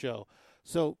about the show.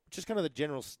 So, just kind of the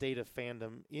general state of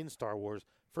fandom in Star Wars.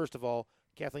 First of all,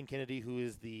 Kathleen Kennedy, who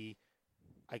is the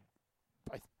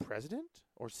president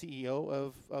or CEO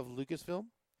of Lucasfilm,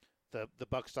 the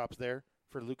buck stops there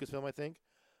for Lucasfilm, I think.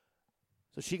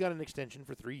 So she got an extension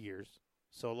for 3 years.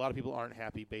 So a lot of people aren't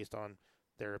happy based on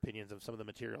their opinions of some of the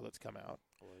material that's come out.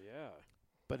 Well, yeah.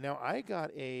 But now I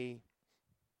got into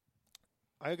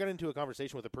a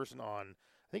conversation with a person on,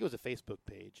 I think it was a Facebook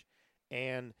page,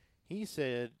 and he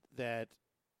said that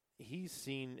he's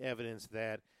seen evidence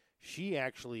that she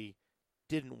actually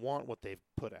didn't want what they've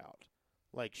put out.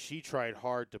 Like, she tried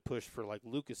hard to push for, like,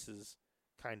 Lucas's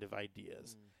kind of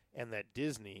ideas, and that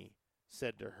Disney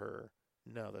said to her,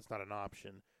 no, that's not an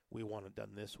option. We want it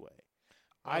done this way.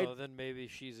 Then maybe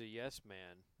she's a yes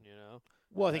man, you know?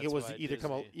 Well, I think it That's was why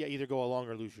either go along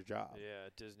or lose your job. Yeah,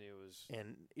 Disney was.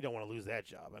 And you don't want to lose that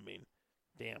job. I mean,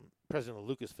 damn, president of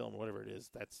Lucasfilm or whatever it is,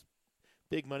 that's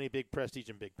big money, big prestige,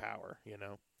 and big power, you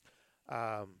know?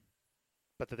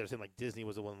 But that they're saying, like, Disney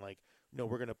was the one, like, no,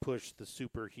 we're going to push the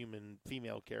superhuman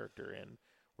female character, and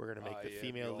we're going to make the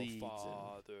female leads.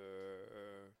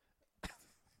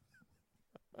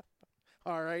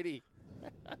 Alrighty.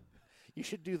 You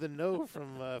should do the no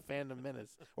from Phantom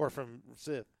Menace, or from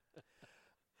Sith.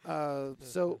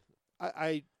 So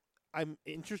I'm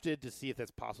interested to see if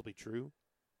that's possibly true,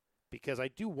 because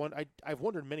I've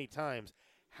wondered many times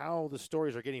how the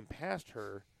stories are getting past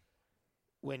her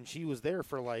when she was there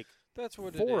for like That's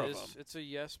what 4 it of is. them. It's a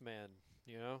yes man,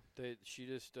 you know? She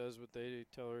just does what they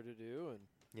tell her to do, and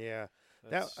Yeah.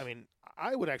 that's,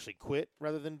 I would actually quit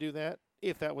rather than do that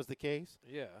if that was the case.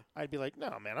 yeah, I'd be like,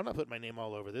 no, man, I'm not putting my name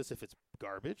all over this if it's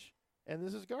garbage, and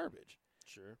this is garbage.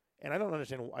 sure. And I still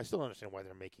don't understand why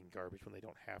they're making garbage when they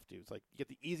don't have to. It's like you get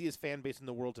the easiest fan base in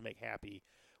the world to make happy,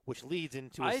 which leads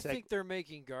into I think they're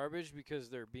making garbage because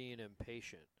they're being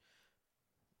impatient.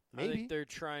 I maybe think they're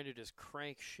trying to just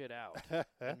crank shit out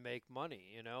and make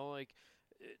money, you know? Like,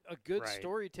 a good Right.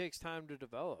 story takes time to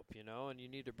develop, you know, and you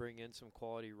need to bring in some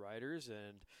quality writers,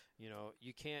 and, you know,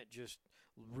 you can't just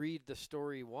read the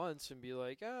story once and be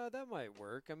like, that might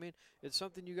work. I mean, it's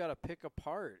something you got to pick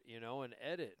apart, you know, and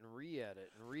edit and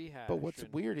re-edit and rehash. But what's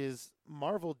and, weird is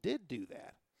Marvel did do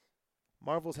that.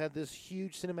 Marvel's had this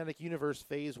huge cinematic universe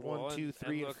phase well, 1, 2, and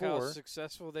 3, and look 4. how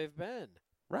successful they've been.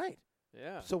 Right.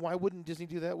 Yeah. So why wouldn't Disney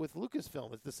do that with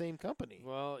Lucasfilm? It's the same company.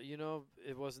 Well, you know,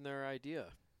 it wasn't their idea.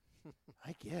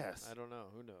 I guess. I don't know.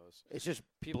 Who knows? It just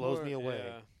People blows are- me away.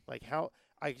 yeah. Like how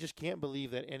I just can't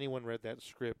believe that anyone read that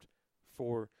script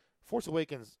for Force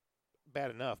Awakens.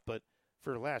 Bad enough, but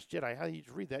for Last Jedi, how do you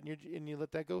just read that and you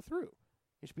let that go through?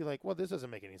 You should be like, well, this doesn't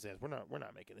make any sense. We're not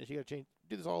making this. You got to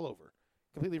do this all over,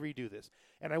 completely redo this.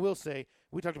 And I will say,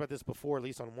 we talked about this before, at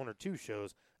least on 1 or 2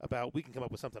 shows, about we can come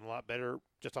up with something a lot better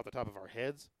just off the top of our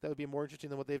heads. That would be more interesting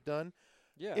than what they've done.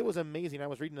 Yeah. It was amazing. I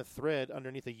was reading a thread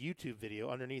underneath a YouTube video,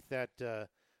 underneath that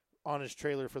Honest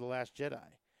trailer for The Last Jedi.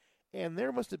 And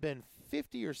there must have been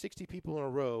 50 or 60 people in a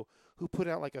row who put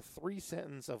out like a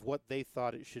 3-sentence of what they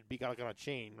thought it should be, like on a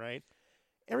chain, right?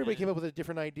 Everybody came up with a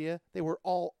different idea. They were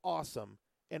all awesome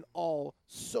and all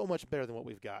so much better than what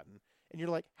we've gotten. And you're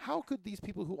like, how could these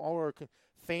people who all are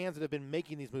fans that have been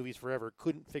making these movies forever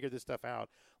couldn't figure this stuff out?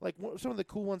 Like some of the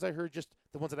cool ones I heard, just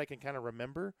the ones that I can kind of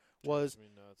remember, was, Drives me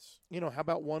nuts. you know, how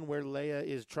about one where Leia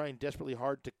is trying desperately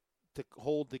hard to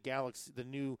hold the galaxy, the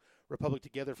new Republic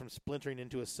together from splintering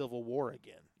into a civil war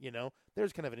again, you know?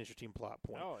 There's kind of an interesting plot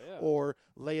point. Oh, yeah. Or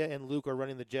Leia and Luke are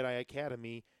running the Jedi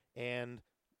Academy, and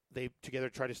they together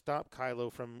try to stop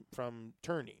Kylo from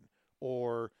turning.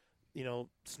 Or, you know,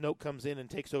 Snoke comes in and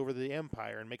takes over the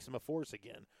Empire and makes him a Force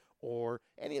again. Or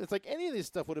any of this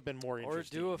stuff would have been more Or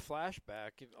interesting. do a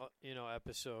flashback, you know,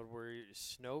 episode where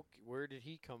Snoke, where did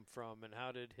he come from, and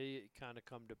how did he kind of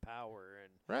come to power,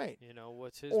 and right. you know,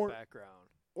 what's his Or- background?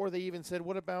 Or they even said,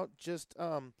 what about just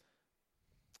oh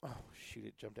shoot,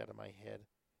 it jumped out of my head.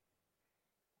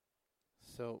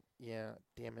 So yeah,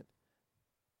 damn it.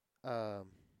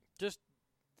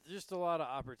 Just a lot of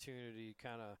opportunity,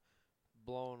 kind of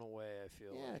blown away. I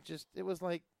feel Yeah, like. it was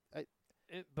like,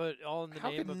 But all in the how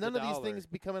name could of none the of these dollar. things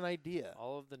become an idea?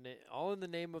 All in the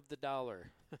name of the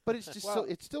dollar. But it's just Well-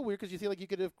 it's still weird because you feel like you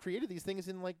could have created these things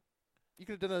in like, you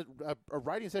could have done a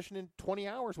writing session in 20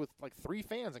 hours with like 3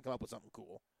 fans and come up with something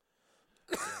cool.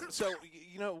 So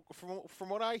from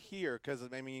what I hear, because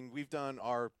I mean we've done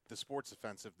the sports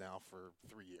offensive now for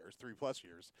 3+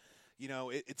 years.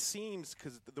 It seems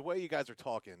because the way you guys are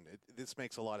talking, this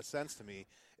makes a lot of sense to me.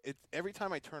 Every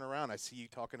time I turn around, I see you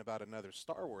talking about another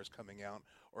Star Wars coming out,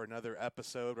 or another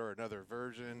episode, or another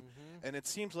version, and it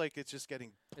seems like it's just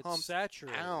getting It's pumped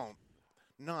saturated. out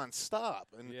nonstop.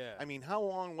 And Yeah. I mean, how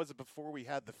long was it before we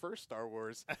had the first Star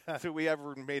Wars till we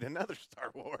ever made another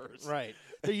Star Wars? Right.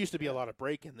 There used to be a lot of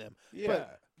break in them.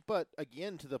 Yeah. But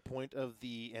again, to the point of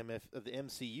the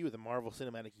MCU, the Marvel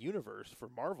Cinematic Universe, for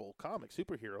Marvel comic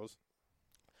superheroes,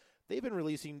 they've been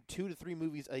releasing 2 to 3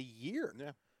 movies a year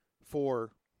Yeah.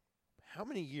 for how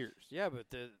many years? Yeah, but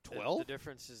the 12? the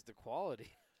difference is the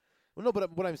quality. Well, no,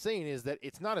 but what I'm saying is that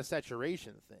it's not a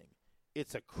saturation thing;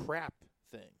 it's a crap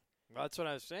thing. That's what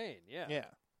I was saying. Yeah. Yeah,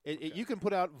 you can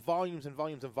put out volumes and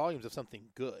volumes and volumes of something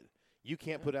good. You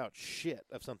can't put out shit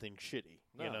of something shitty.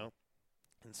 You No. know,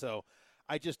 and so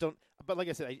I just don't. But like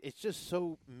I said, it's just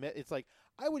so. It's like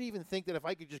I would even think that if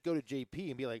I could just go to JP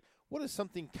and be like, "What is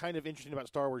something kind of interesting about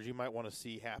Star Wars you might want to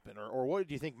see happen, or what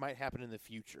do you think might happen in the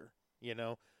future?" You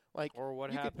know, like Or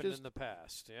what you could happened just- in the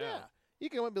past. Yeah. Yeah. You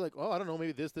can be like, oh, I don't know,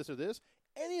 maybe this, or this.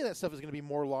 Any of that stuff is going to be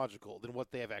more logical than what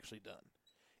they have actually done.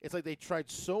 It's like they tried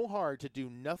so hard to do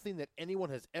nothing that anyone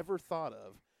has ever thought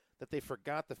of that they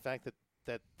forgot the fact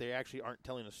that they actually aren't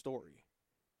telling a story.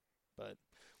 But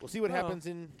we'll see what Well, happens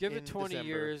in Give in it 20 December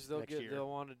years, next year. they'll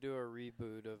want to do a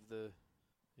reboot of the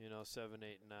 7,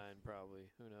 8, and 9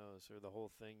 probably. Who knows? Or the whole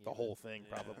thing. The even. whole thing,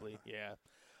 Yeah. probably, yeah.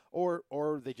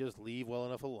 Or they just leave well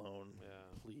enough alone,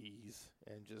 Yeah. please,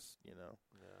 and just, Yeah.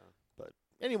 But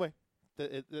anyway,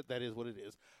 that is what it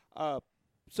is.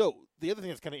 So the other thing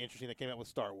that's kind of interesting that came out with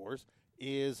Star Wars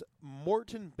is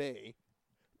Morton Bay,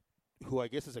 who I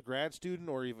guess is a grad student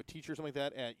or even a teacher or something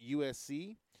like that at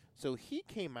USC. So he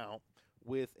came out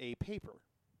with a paper,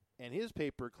 and his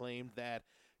paper claimed that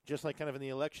just like kind of in the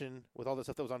election with all the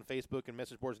stuff that was on Facebook and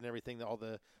message boards and everything, all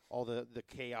the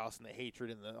chaos and the hatred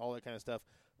and all that kind of stuff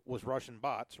was Russian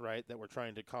bots, right, that were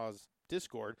trying to cause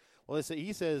discord. Well,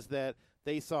 he says that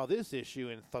they saw this issue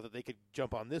and thought that they could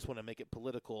jump on this one and make it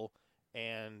political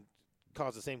and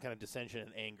cause the same kind of dissension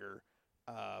and anger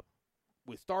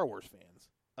with Star Wars fans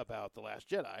about The Last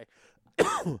Jedi.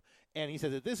 And he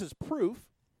says that this is proof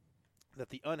that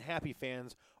the unhappy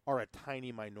fans are a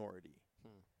tiny minority.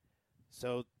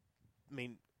 So, I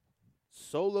mean,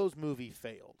 Solo's movie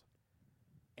failed.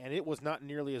 And it was not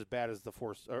nearly as bad as The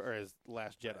Force or as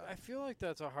Last Jedi. I feel like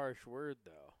that's a harsh word,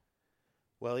 though.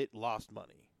 Well, it lost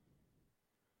money.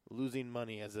 Losing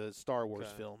money as a Star Wars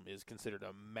Okay. film is considered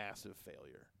a massive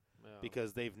failure Yeah.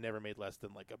 because they've never made less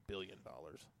than like $1 billion.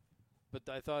 But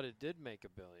I thought it did make $1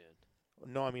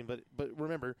 billion. No, I mean, but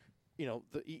remember,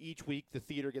 each week the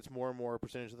theater gets more and more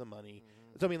percentage of the money.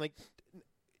 Mm-hmm. So I mean, like,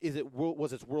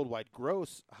 was its worldwide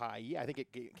gross high? Yeah, I think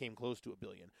it came close to $1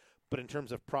 billion. But in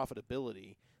terms of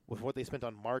profitability, with what they spent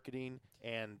on marketing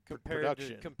and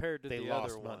production, compared to they the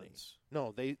lost other money. ones.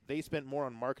 No, they spent more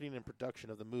on marketing and production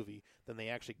of the movie than they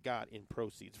actually got in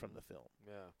proceeds from the film.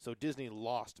 Yeah. So Disney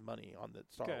lost money on the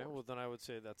Star Okay, Wars. well then I would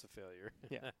say that's a failure.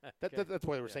 Yeah. Okay. That's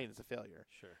why we're Yeah. saying it's a failure.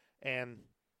 Sure. And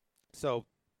so,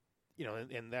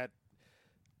 and that,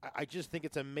 I just think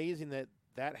it's amazing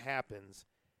that happens,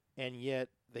 and yet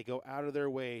they go out of their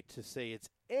way to say it's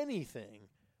anything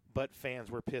but fans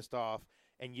were pissed off,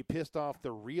 and you pissed off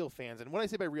the real fans. And when I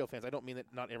say by real fans, I don't mean that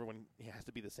not everyone has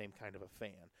to be the same kind of a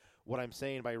fan. What I'm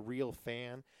saying by real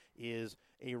fan is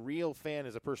a real fan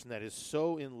is a person that is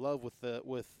so in love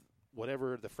with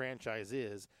whatever the franchise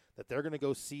is that they're going to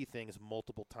go see things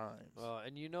multiple times. Well,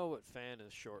 and you know what fan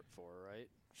is short for, right?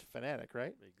 Fanatic,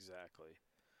 right? Exactly.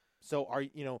 So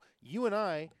you and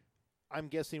I'm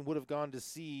guessing would have gone to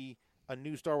see a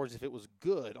new Star Wars if it was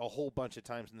good a whole bunch of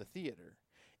times in the theater.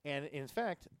 And in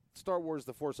fact, Star Wars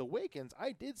The Force Awakens,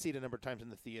 I did see it a number of times in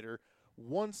the theater.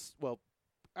 Once, well,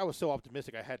 I was so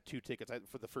optimistic I had 2 tickets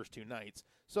for the first 2 nights.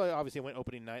 So I obviously went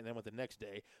opening night and then went the next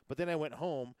day. But then I went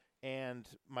home and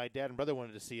my dad and brother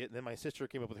wanted to see it, and then my sister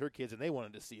came up with her kids and they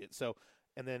wanted to see it. So,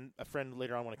 and then a friend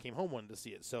later on when I came home wanted to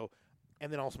see it. So,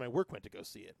 and then also my work went to go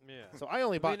see it. Yeah. So I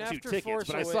only bought 2 after tickets, Force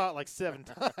but I saw it like 7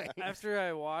 times. After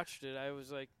I watched it, I was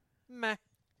like, meh.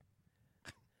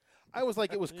 I was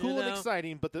like, it was You cool and know?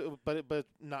 exciting, but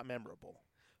not memorable.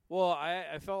 Well,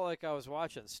 I felt like I was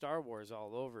watching Star Wars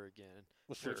all over again.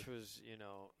 Well, sure. which was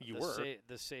You the were.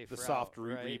 the safe The route, soft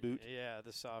right? reboot. Yeah,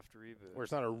 the soft reboot. Where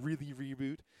it's not a really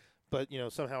reboot, but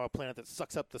somehow a planet that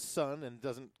sucks up the sun and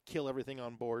doesn't kill everything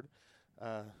on board.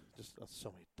 Just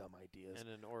so many dumb ideas. and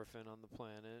an orphan on the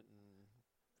planet, and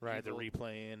Right, evil- the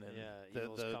replaying and yeah,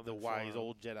 evil's the coming wise for 'em.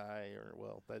 old Jedi, or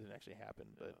well, that didn't actually happen,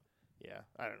 but yeah,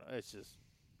 I don't know. It's just,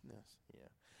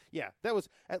 yeah. That was,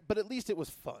 but at least it was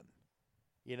fun,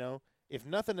 If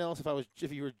nothing else,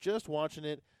 if you were just watching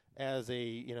it as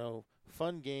a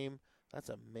fun game, that's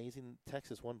amazing.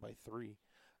 Texas won by 3.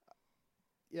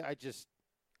 Yeah, I just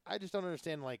don't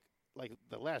understand like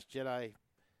The Last Jedi,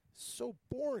 so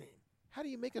boring. How do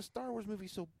you make a Star Wars movie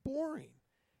so boring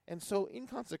and so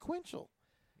inconsequential?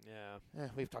 Yeah,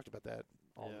 We've talked about that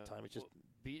all yeah. the time. It just Well,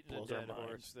 beating a blows our dead minds.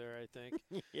 horse there, I think.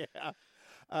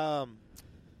 yeah.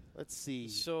 Let's see.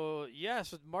 So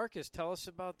Marcus, tell us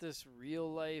about this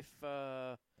real life.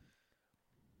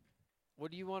 What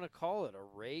do you want to call it?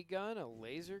 A ray gun? A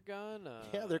laser gun?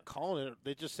 Yeah, they're calling it.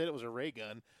 They just said it was a ray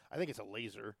gun. I think it's a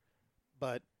laser,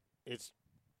 but it's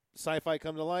sci-fi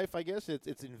come to life. I guess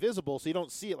it's invisible, so you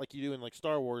don't see it like you do in like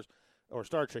Star Wars or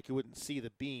Star Trek. You wouldn't see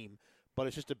the beam, but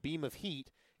it's just a beam of heat,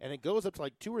 and it goes up to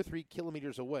like 2 or 3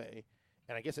 kilometers away.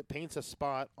 And I guess it paints a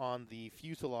spot on the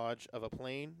fuselage of a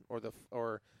plane, or the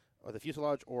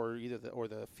fuselage, or either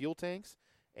the fuel tanks,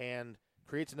 and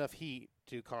creates enough heat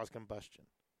to cause combustion.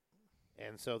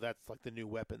 And so that's like the new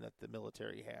weapon that the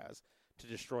military has to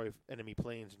destroy enemy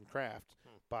planes and craft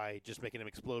by just making them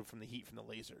explode from the heat from the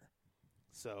laser.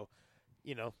 So,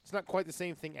 it's not quite the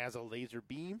same thing as a laser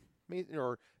beam,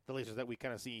 or the lasers that we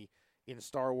kind of see in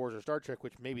Star Wars or Star Trek,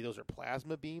 which maybe those are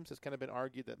plasma beams. It's kind of been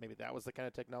argued that maybe that was the kind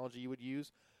of technology you would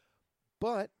use.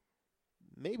 But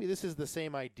maybe this is the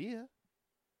same idea.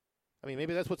 I mean,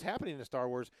 maybe that's what's happening in Star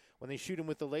Wars. When they shoot him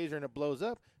with the laser and it blows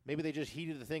up, maybe they just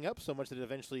heated the thing up so much that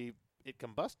eventually it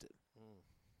combusted.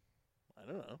 I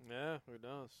don't know. Yeah, who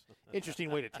knows? Interesting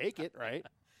way to take it, right?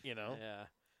 Yeah,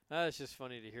 it's just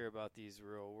funny to hear about these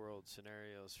real world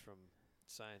scenarios from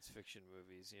science fiction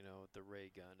movies. With the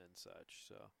ray gun and such.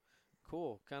 So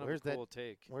cool, kind of Where's a cool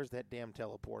take. Where's that damn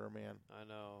teleporter, man? I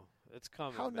know it's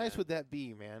coming. How nice man. would that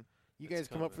be, man? You It's guys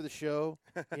come up coming. for the show,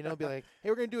 be like, hey,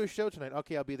 we're going to do a show tonight.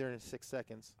 Okay, I'll be there in 6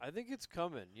 seconds. I think it's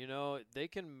coming. They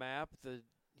can map the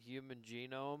human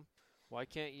genome. Why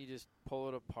can't you just pull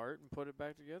it apart and put it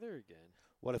back together again?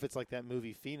 What if it's like that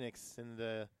movie Phoenix, and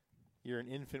you're an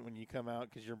infant when you come out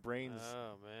because your brain's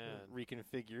Oh man,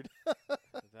 reconfigured?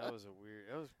 that was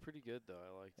pretty good though.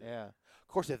 I liked it. Yeah. Of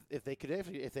course, if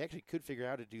they actually could figure out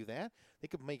how to do that, they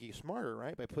could make you smarter,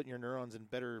 right? By putting your neurons in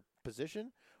better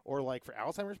position. Or like for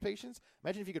Alzheimer's patients,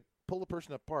 imagine if you could pull a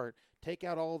person apart, take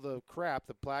out all the crap,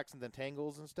 the plaques and the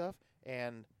tangles and stuff,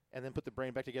 and then put the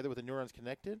brain back together with the neurons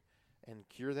connected and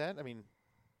cure that. I mean,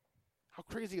 how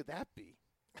crazy would that be?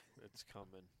 It's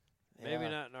coming. Maybe Yeah.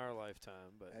 not in our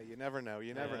lifetime, but You never know.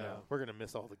 You never Yeah. know. We're gonna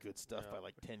miss all the good stuff Yeah. by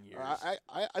like 10 years.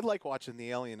 I like watching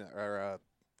the Alien or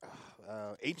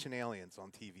Ancient Aliens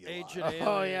on TV. A lot. Ancient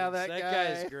Oh, yeah, Aliens, that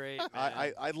guy's guy. great. Man.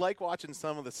 I like watching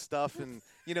some of the stuff, and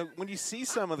when you see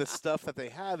some of the stuff that they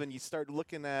have, and you start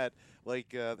looking at like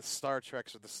the Star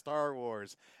Treks or the Star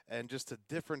Wars, and just the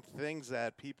different things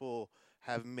that people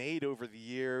have made over the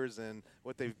years, and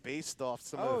what they've based off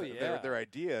some Oh, of yeah. their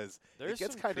ideas, There's it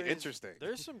gets some kind of crazy- interesting.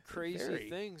 There's some crazy Very.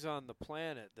 things on the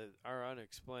planet that are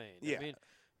unexplained. Yeah. I mean,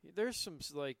 there's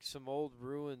some old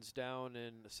ruins down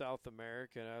in South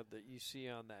America that you see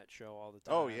on that show all the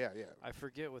time. Oh yeah. I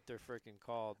forget what they're freaking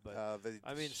called, but The-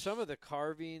 I mean, some of the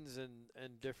carvings and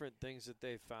different things that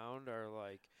they found are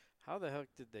like, how the heck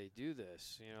did they do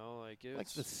this? Like it's like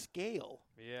the scale,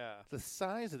 yeah. the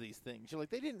size of these things. You're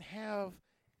like, they didn't have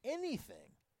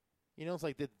anything. It's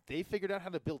like, did they figured out how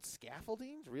to build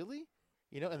scaffoldings? Really?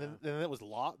 And then that was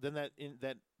lost. Then that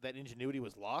ingenuity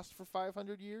was lost for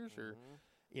 500 years, or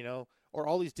Mhm. Or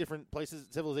all these different places,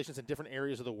 civilizations in different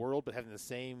areas of the world, but having the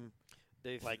same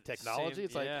They've like technology. same-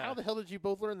 It's like, yeah. how the hell did you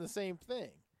both learn the same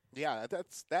thing? Yeah,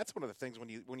 that's one of the things when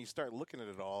you start looking at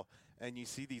it all, and you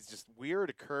see these just weird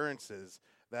occurrences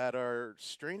that are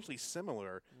strangely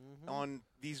similar Mhm. on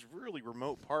these really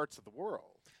remote parts of the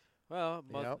world. Well,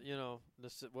 Yep.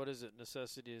 what is it?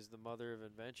 Necessity is the mother of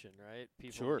invention, right?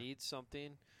 People Sure. need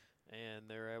something, and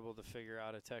they're able to figure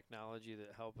out a technology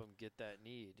that help them get that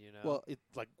need. Well,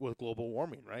 it's like with global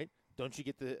warming, right? Don't you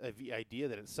get the idea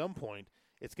that at some point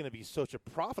it's going to be such a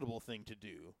profitable thing to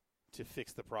do to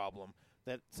fix the problem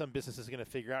that some business is going to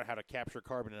figure out how to capture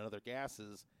carbon and other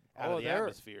gases out of the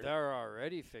atmosphere? They're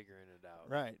already figuring it out.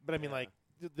 Right. But I mean, Yeah.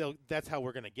 like, that's how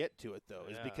we're going to get to it, though,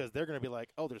 is Yeah. because they're going to be like,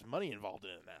 oh, there's money involved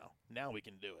in it now. Now we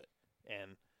can do it.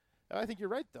 And I think you're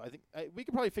right, though. I think we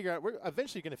could probably figure out. We're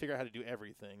eventually going to figure out how to do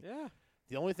everything. Yeah.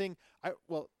 The only thing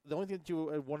that you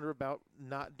would wonder about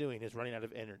not doing is running out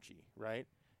of energy, right?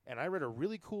 And I read a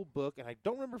really cool book, and I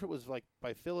don't remember if it was like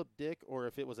by Philip Dick or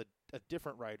if it was a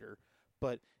different writer,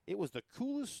 but it was the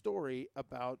coolest story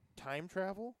about time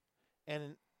travel.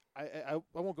 And I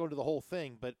won't go into the whole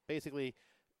thing, but basically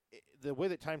the way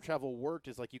that time travel worked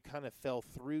is like you kind of fell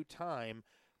through time,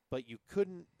 but you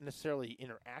couldn't necessarily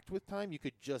interact with time. You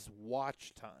could just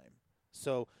watch time.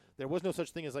 So there was no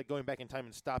such thing as like going back in time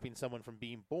and stopping someone from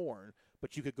being born,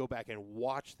 but you could go back and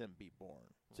watch them be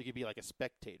born. So you could be like a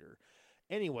spectator.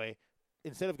 Anyway,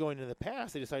 instead of going into the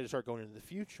past, they decided to start going into the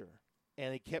future.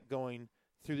 And they kept going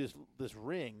through this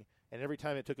ring, and every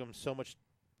time it took them so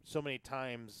many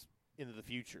times into the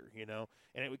future, you know,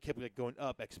 and it kept like going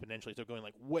up exponentially. So going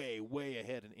like way, way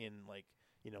ahead in like,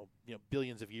 you know,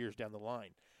 billions of years down the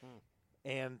line.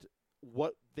 And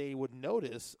what they would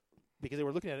notice, because they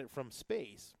were looking at it from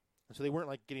space, and so they weren't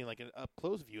like getting like an up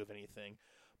close view of anything,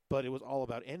 but it was all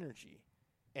about energy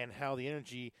and how the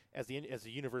energy as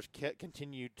the universe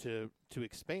continued to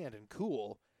expand and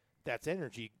cool, that's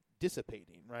energy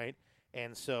dissipating, right?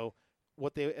 And so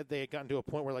what they had gotten to a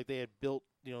point where like they had built,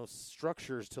 you know,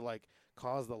 structures to like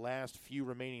cause the last few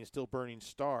remaining still burning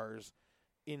stars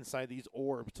inside these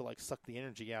orbs to like suck the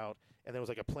energy out, and there was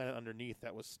like a planet underneath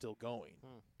that was still going.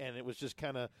 And it was just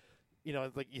kind of, you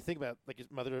know, like you think about like the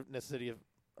mother of necessity.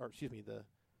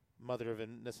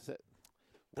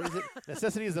 What is it?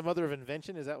 Necessity is the mother of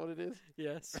invention. Is that what it is?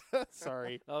 Yes.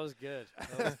 Sorry. That was good.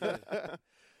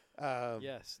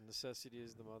 Yes, necessity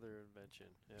is the mother of invention.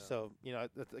 Yeah. So, you know,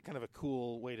 that's kind of a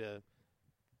cool way to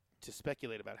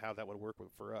speculate about how that would work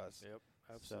for us. Yep,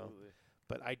 absolutely.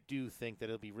 But I do think that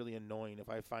it'll be really annoying if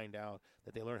I find out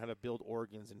that they learn how to build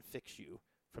organs and fix you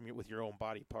with your own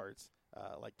body parts,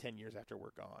 like 10 years after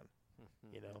we're gone.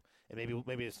 You know, and maybe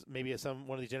one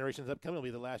of these generations upcoming will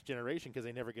be the last generation because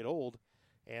they never get old,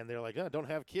 and they're like, don't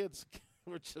have kids.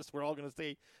 we're all going to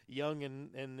stay young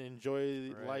and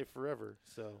enjoy life forever.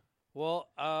 So, well,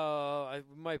 I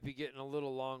might be getting a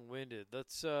little long-winded.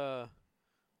 Let's you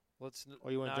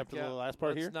want to jump to the last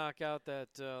part here? Let's knock out that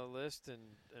list and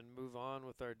move on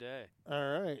with our day.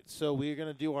 All right. So we're going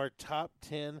to do our top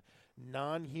 10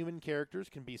 non-human characters.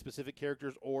 Can be specific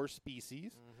characters or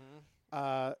species.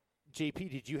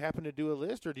 JP, did you happen to do a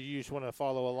list, or did you just want to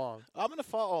follow along? I'm going to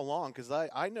follow along because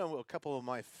I know a couple of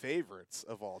my favorites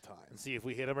of all time. And see if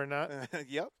we hit them or not?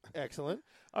 Yep. Excellent.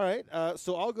 All right.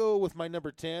 So I'll go with my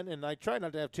number 10, and I try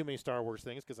not to have too many Star Wars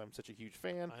things because I'm such a huge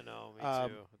fan. I know, me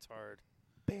too. It's hard.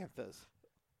 Banthas.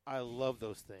 I love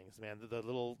those things, man.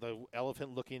 The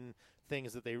elephant-looking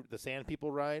things that the sand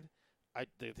people ride. I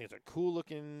think it's a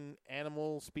cool-looking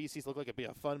animal species. Look like it'd be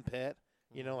a fun pet.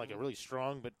 You know, like a really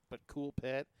strong but cool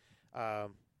pet.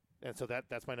 And so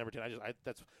that's my number 10.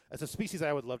 That's a species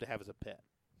I would love to have as a pet.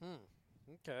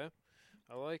 Okay,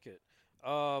 I like it.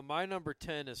 My number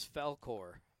 10 is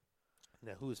Falkor.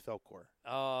 Now, who is Falkor?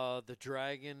 The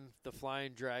dragon, the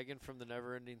flying dragon from the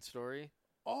Neverending Story.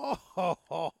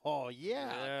 Oh,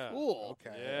 yeah, cool.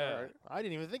 Okay, yeah. All right. I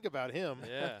didn't even think about him.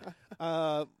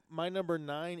 Yeah. My number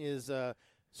 9 is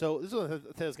so this is one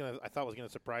that I thought was gonna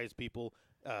surprise people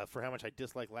for how much I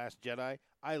dislike Last Jedi.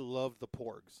 I loved the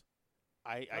Porgs.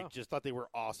 I just thought they were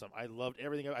awesome. I loved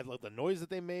everything. I loved the noise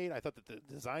that they made. I thought that the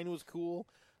design was cool,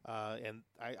 and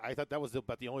I thought that was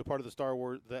about the only part of the Star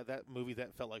Wars that movie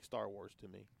that felt like Star Wars to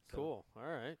me. So. Cool. All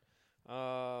right.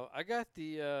 I got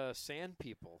the Sand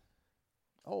People.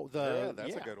 Oh,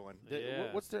 that's a good one.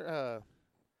 What's their?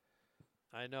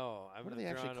 I know. What are they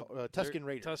actually called? Tusken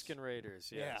Raiders. Tusken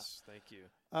Raiders. Yes. Yeah. Thank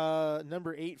you.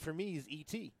 Number 8 for me is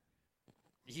E.T.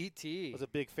 E.T. I was a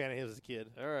big fan of his as a kid.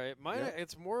 All right. Mine,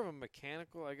 it's more of a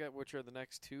mechanical. I got which are the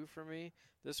next two for me.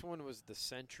 This one was the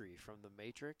Sentry from the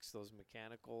Matrix. Those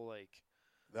mechanical, like.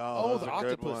 Oh, the good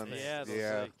octopus ones. things. Yeah. Those,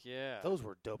 yeah. Like, yeah. Those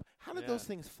were dope. How did those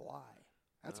things fly?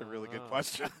 That's a really good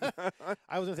question.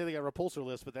 I was going to say they got repulsor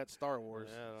lifts, but that's Star Wars.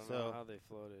 Yeah, I don't know how they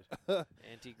floated.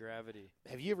 Anti-gravity.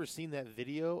 Have you ever seen that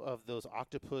video of those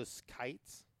octopus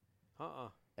kites?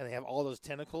 And they have all those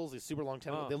tentacles, these super long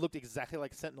tentacles. They looked exactly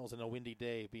like Sentinels in a windy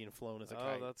day being flown as a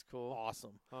kite. Oh, that's cool.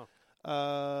 Awesome.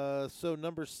 Huh. So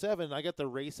number 7, I got the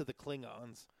Race of the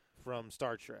Klingons from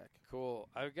Star Trek. Cool.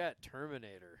 I've got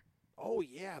Terminator. Oh,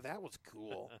 yeah, that was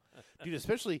cool. Dude,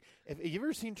 especially, have you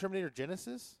ever seen Terminator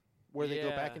Genesis? Where they go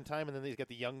back in time and then they've got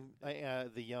the young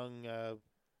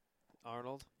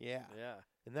Arnold. Yeah. Yeah.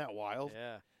 Isn't that wild?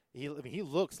 Yeah. He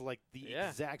looks like the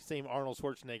exact same Arnold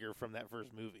Schwarzenegger from that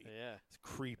first movie. Yeah. It's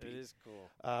creepy. It is cool.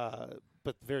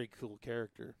 But very cool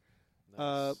character.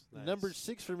 Nice. Number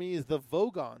 6 for me is the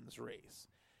Vogons race.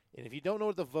 And if you don't know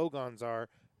what the Vogons are,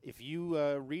 if you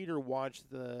read or watch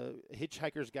the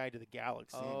Hitchhiker's Guide to the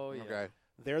Galaxy, Oh yeah. Okay.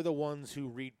 they're the ones who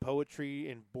read poetry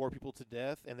and bore people to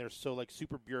death, and they're so like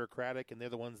super bureaucratic, and they're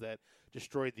the ones that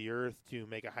destroyed the Earth to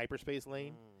make a hyperspace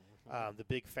lane, the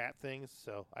big fat things.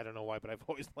 So I don't know why, but I've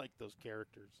always liked those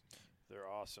characters. They're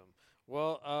awesome.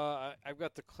 Well, I've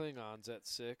got the Klingons at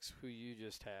 6, who you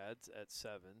just had at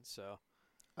 7. So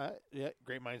Yeah,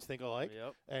 great minds think alike.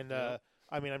 yep. And Yep.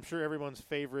 I mean, I'm sure everyone's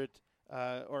favorite,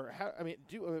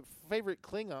 favorite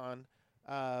Klingon.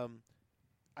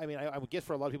 I mean, I would guess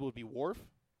for a lot of people it would be Worf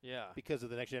Yeah. because of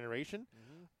the Next Generation.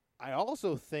 Mhm. I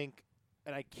also think,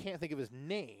 and I can't think of his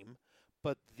name,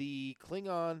 but the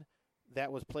Klingon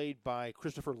that was played by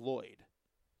Christopher Lloyd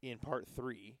in Part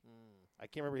 3. I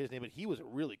can't remember his name, but he was a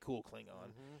really cool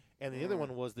Klingon. Mhm. And the other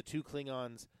one was the two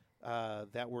Klingons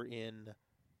that were in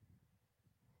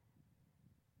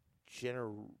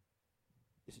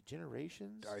Is it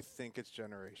Generations? I think it's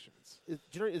Generations.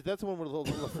 That's the one where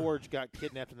LaForge got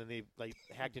kidnapped and then they like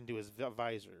hacked into his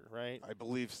visor, right? I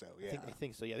believe so. Yeah. I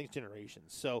think so. Yeah, I think it's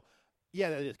Generations. So, yeah,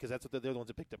 that is because that's what they're the ones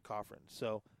that picked up Coffrin.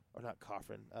 So, or not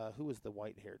Coffrin. Who was the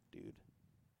white-haired dude?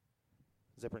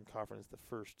 Zephyrin Coffrin is the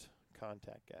first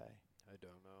Contact guy, I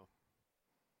don't know.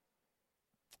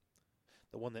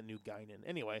 the one that knew Guinan.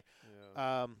 Anyway,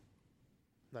 Yeah.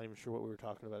 not even sure what we were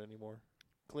talking about anymore.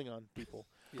 Klingon people.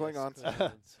 Klingons.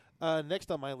 Klingons.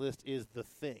 Next on my list is The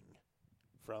Thing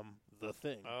from The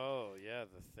Thing. Oh yeah,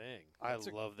 the Thing. I That's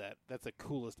a- love that. That's the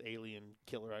coolest alien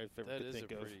killer I've ever That could is a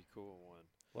think of. pretty cool one.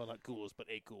 Well, not coolest, but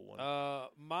a cool one.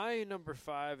 My number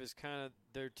 5 is kind of,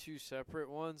 they're two separate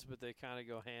ones, but they kind of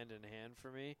go hand in hand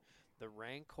for me. The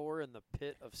Rancor and the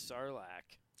Pit of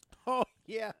Sarlacc. Oh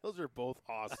yeah, those are both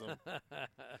awesome.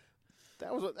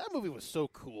 That movie was so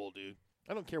cool, dude.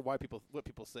 I don't care what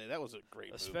people say. That was a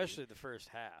great Especially the first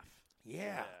half. movie.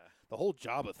 Yeah. The whole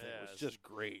Jabba thing Yeah, was it's- just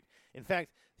great. In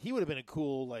fact, he would have been a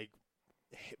cool like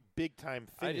big time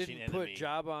I finishing didn't enemy. put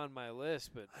Jabba on my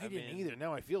list, but I didn't mean, either.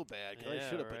 Now I feel bad because I Yeah,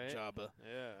 should have right? put Jabba.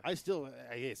 Yeah.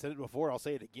 I said it before. I'll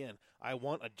say it again. I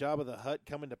want a Jabba the Hutt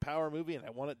coming to Power movie, and I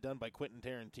want it done by Quentin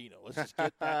Tarantino. Let's just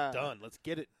get that done. Let's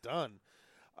get it done.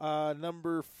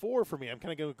 Number 4 for me, I'm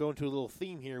kind of going to go into a little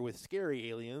theme here with scary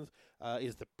aliens,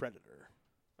 is the Predator.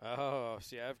 Oh,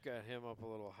 see, I've got him up a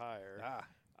little higher. Ah,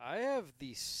 I have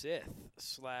the Sith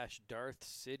 / Darth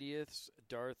Sidious,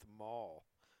 Darth Maul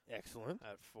excellent.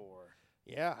 at 4.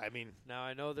 Yeah, I mean, Now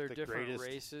I know they're The different greatest.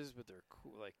 races, but they're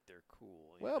cool. Like they're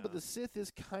cool. you well, but know? the Sith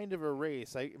is kind of a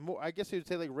race. I guess you'd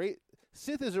say like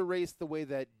Sith is a race the way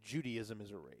that Judaism is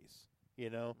a race.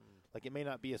 You know, like it may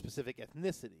not be a specific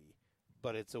ethnicity,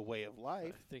 but it's a way of I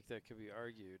life. think that could be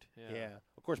argued. Yeah. Yeah.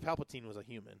 Of course, Palpatine was a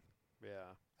human.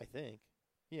 Yeah. I think.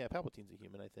 Yeah, Palpatine's a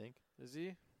human. I think. Is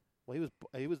he? Well,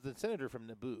 he was the senator from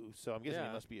Naboo, so I'm guessing he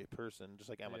Yeah. must be a person, just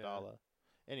like Yeah. Amidala.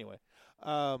 Anyway,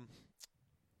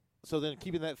 so then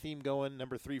keeping that theme going,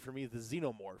 number 3 for me is the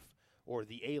Xenomorph, or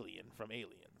the alien from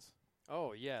Aliens.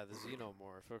 Oh yeah, the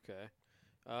Xenomorph. Okay.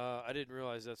 I didn't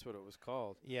realize that's what it was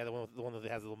called. Yeah, the one that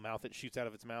has a little mouth that shoots out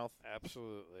of its mouth.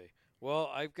 Absolutely.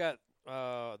 Well, I've got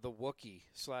the Wookiee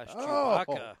 / Oh,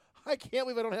 Chewbacca. I can't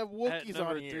believe I don't have at Wookiees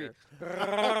number on 3. here,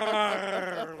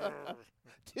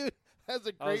 dude. That's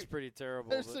a That was great. pretty terrible.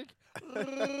 There's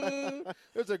but-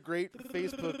 there's a great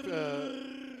Facebook.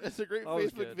 It's a great That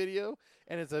was Facebook good. video,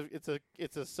 and it's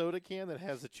a soda can that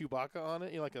has a Chewbacca on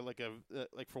it, you know,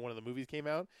 like for one of the movies came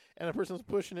out, and a person's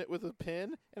pushing it with a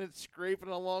pin, and it's scraping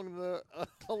along the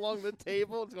along the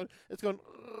table. It's going.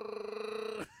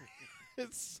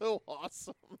 It's so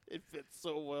awesome. It fits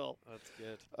so well. That's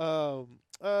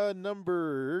good.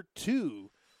 Number 2,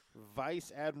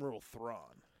 Vice Admiral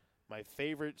Thrawn. My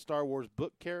favorite Star Wars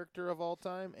book character of all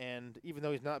time, and even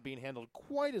though he's not being handled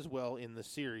quite as well in the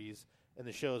series and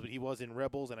the shows, but he was in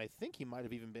Rebels, and I think he might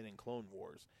have even been in Clone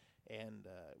Wars. And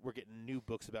we're getting new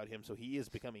books about him, so he is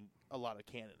becoming a lot of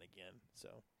canon again. So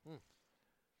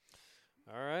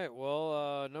All right.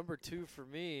 Well, number 2 for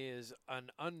me is an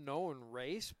unknown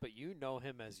race, but you know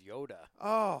him as Yoda.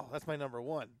 oh, that's my number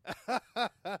 1.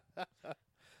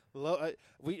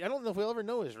 I don't know if we'll ever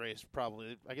know his race.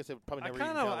 Probably, I guess it would probably never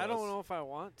even tell I don't us. know if I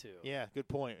want to. Yeah, good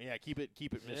point. Yeah, keep it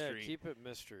mystery. Yeah, keep it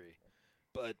mystery.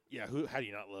 But yeah, how do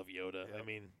you not love Yoda? I Yep.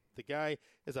 mean, the guy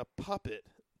is a puppet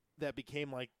that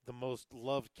became like the most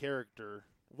loved character,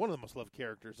 one of the most loved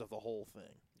characters of the whole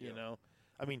thing. You Yep. know,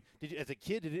 I mean, as a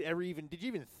kid, did you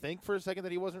even think for a second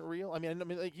that he wasn't real? I mean,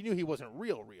 like you knew he wasn't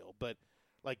real, but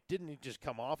like, didn't he just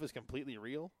come off as completely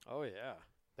real? Oh yeah.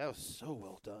 That was so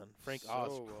well done. Frank So Oz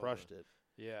well crushed it.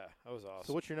 Yeah, that was awesome.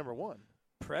 So what's your number 1?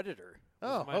 Predator.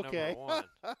 Oh, was my okay. Number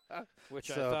one,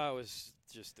 which I So- thought was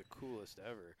just the coolest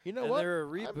ever. You know and what? They're a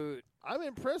reboot. I'm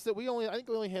impressed that I think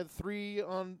we only had 3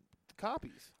 on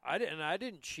copies. I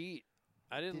didn't cheat.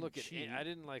 I didn't Didn't look at. cheat. I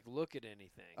didn't look at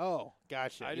anything. Oh,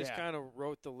 gotcha. I just yeah. kind of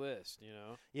wrote the list. You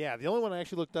know. Yeah, the only one I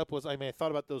actually looked up was, I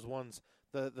thought about those ones,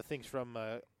 the things from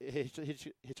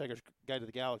Hitchhiker's Guide to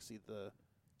the Galaxy, the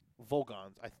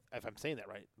Vogons. If I'm saying that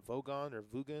right, Vogon or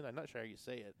Vugan, I'm not sure how you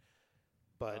say it.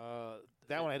 But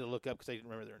that one I had to look up because I didn't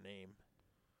remember their name.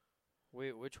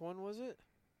 Wait, which one was it?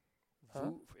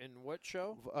 Huh? In what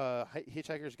show?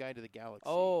 Hitchhiker's Guide to the Galaxy.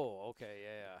 Oh, okay,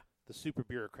 yeah. The super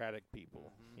bureaucratic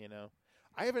people, Mhm. you know.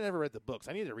 I haven't ever read the books.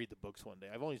 I need to read the books one day.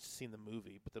 I've only seen the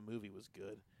movie, but the movie was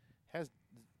good. Has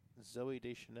Zoe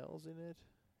Deschanel's in it,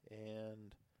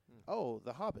 and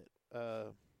The Hobbit.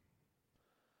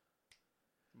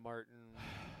 Martin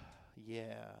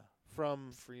Yeah,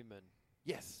 from Freeman.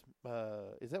 yes.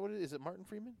 Is that what it is? Is it Martin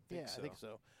Freeman? Think Yeah, so. I think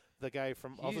so. The guy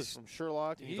from also He's- from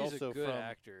Sherlock. And He's also a good from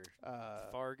actor.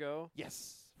 Fargo.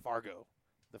 yes, Fargo,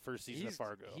 the first season of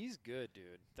Fargo. He's good,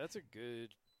 dude. That's a great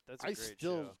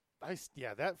still,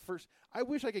 show. that first. I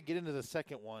wish I could get into the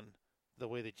second one the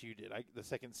way that you did. The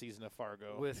second season of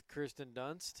Fargo. With Kirsten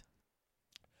Dunst.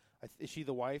 Is she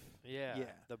the wife? Yeah.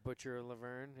 Yeah. The Butcher of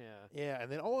Laverne. Yeah. Yeah,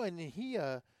 and then and he.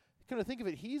 Come to think of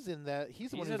it, he's in that.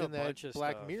 He's the one He's who's in a in that bunch of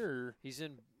Black stuff. Mirror. He's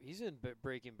in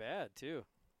Breaking Bad too.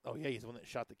 Oh yeah, he's the one that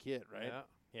shot the kid, right?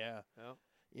 Yeah.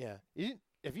 Yeah.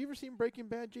 Have you ever seen Breaking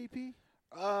Bad, JP?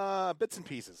 Bits and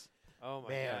pieces. Oh my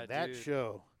Man, god, that dude.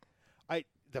 show.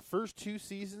 The first 2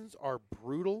 seasons are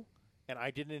brutal, and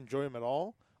I didn't enjoy them at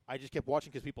all. I just kept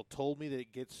watching because people told me that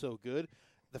it gets so good.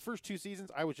 The first 2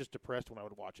 seasons, I was just depressed when I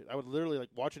would watch it. I would literally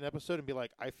watch an episode and be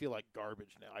like, I feel like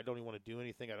garbage now. I don't even want to do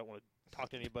anything. I don't want to talk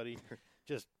to anybody.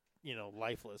 Just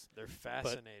lifeless. They're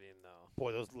fascinating though.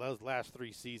 Boy, those last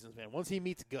 3 seasons, man. Once he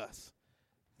meets Gus,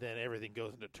 then everything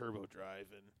goes into turbo drive,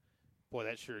 and boy,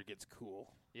 that sure gets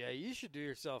cool. Yeah, you should do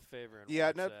yourself a favor and Yeah,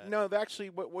 watch that. no. Actually,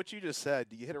 what you just said,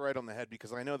 you hit it right on the head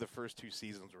because I know the first 2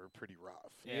 seasons were pretty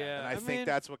rough. Yeah, and I think mean,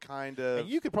 that's what kind of. And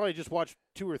you could probably just watch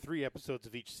 2 or 3 episodes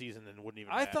of each season and it wouldn't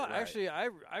even I matter. thought Right. actually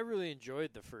I really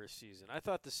enjoyed the first season. I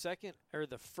thought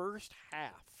the first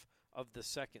half of the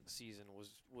second season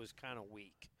was kind of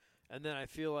weak. And then I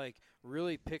feel like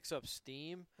really picks up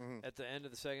steam at the end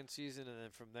of the second season, and then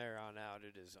from there on out,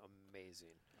 it is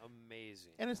amazing,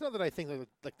 amazing. And it's not that I think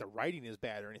like the writing is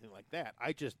bad or anything like that.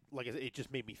 I just it just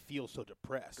made me feel so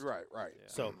depressed. Right. Yeah.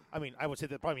 So I would say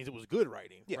that probably means it was good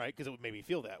writing, Yeah. right? Because it would make me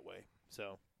feel that way.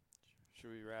 So Should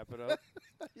we wrap it up?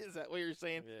 is that what you're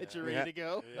saying? Yeah. That you're ready to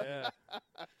go? Yeah.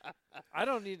 I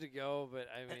don't need to go, but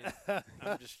I mean,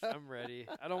 I'm ready.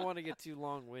 I don't want to get too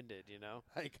long-winded, you know.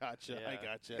 I gotcha. I Yeah.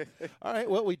 gotcha. All right.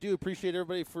 Well, we do appreciate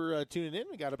everybody for tuning in.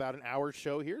 We got about an hour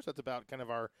show here, so that's about kind of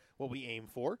what we aim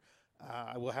for.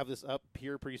 We'll have this up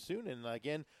here pretty soon, and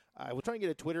again, we'll try and get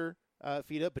a Twitter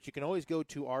feed up, but you can always go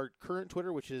to our current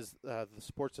Twitter, which is the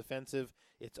Sports Offensive.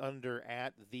 It's under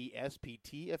at the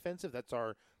SPT Offensive. That's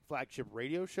our flagship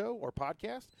radio show or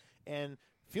podcast. And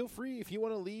feel free if you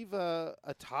want to leave a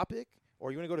topic,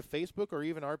 or you want to go to Facebook or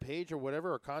even our page or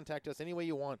whatever, or contact us any way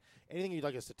you want. Anything you'd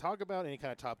like us to talk about, any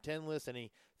kind of top 10 list, any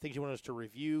things you want us to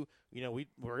review.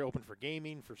 We're open for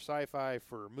gaming, for sci-fi,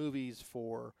 for movies,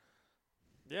 for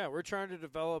Yeah, we're trying to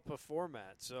develop a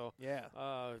format, so yeah.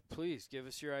 please give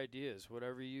us your ideas.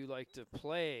 Whatever you like to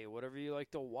play, whatever you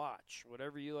like to watch,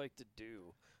 whatever you like to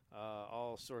do,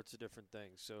 all sorts of different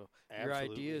things. So your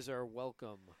Absolutely. ideas are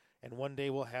welcome. And one day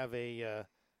we'll have an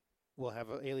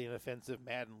Alien Offensive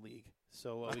Madden League.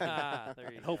 So we can, There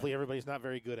you and go. hopefully everybody's not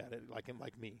very good at it, like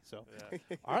me. So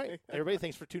Yeah. all right, everybody,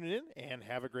 thanks for tuning in, and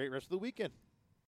have a great rest of the weekend.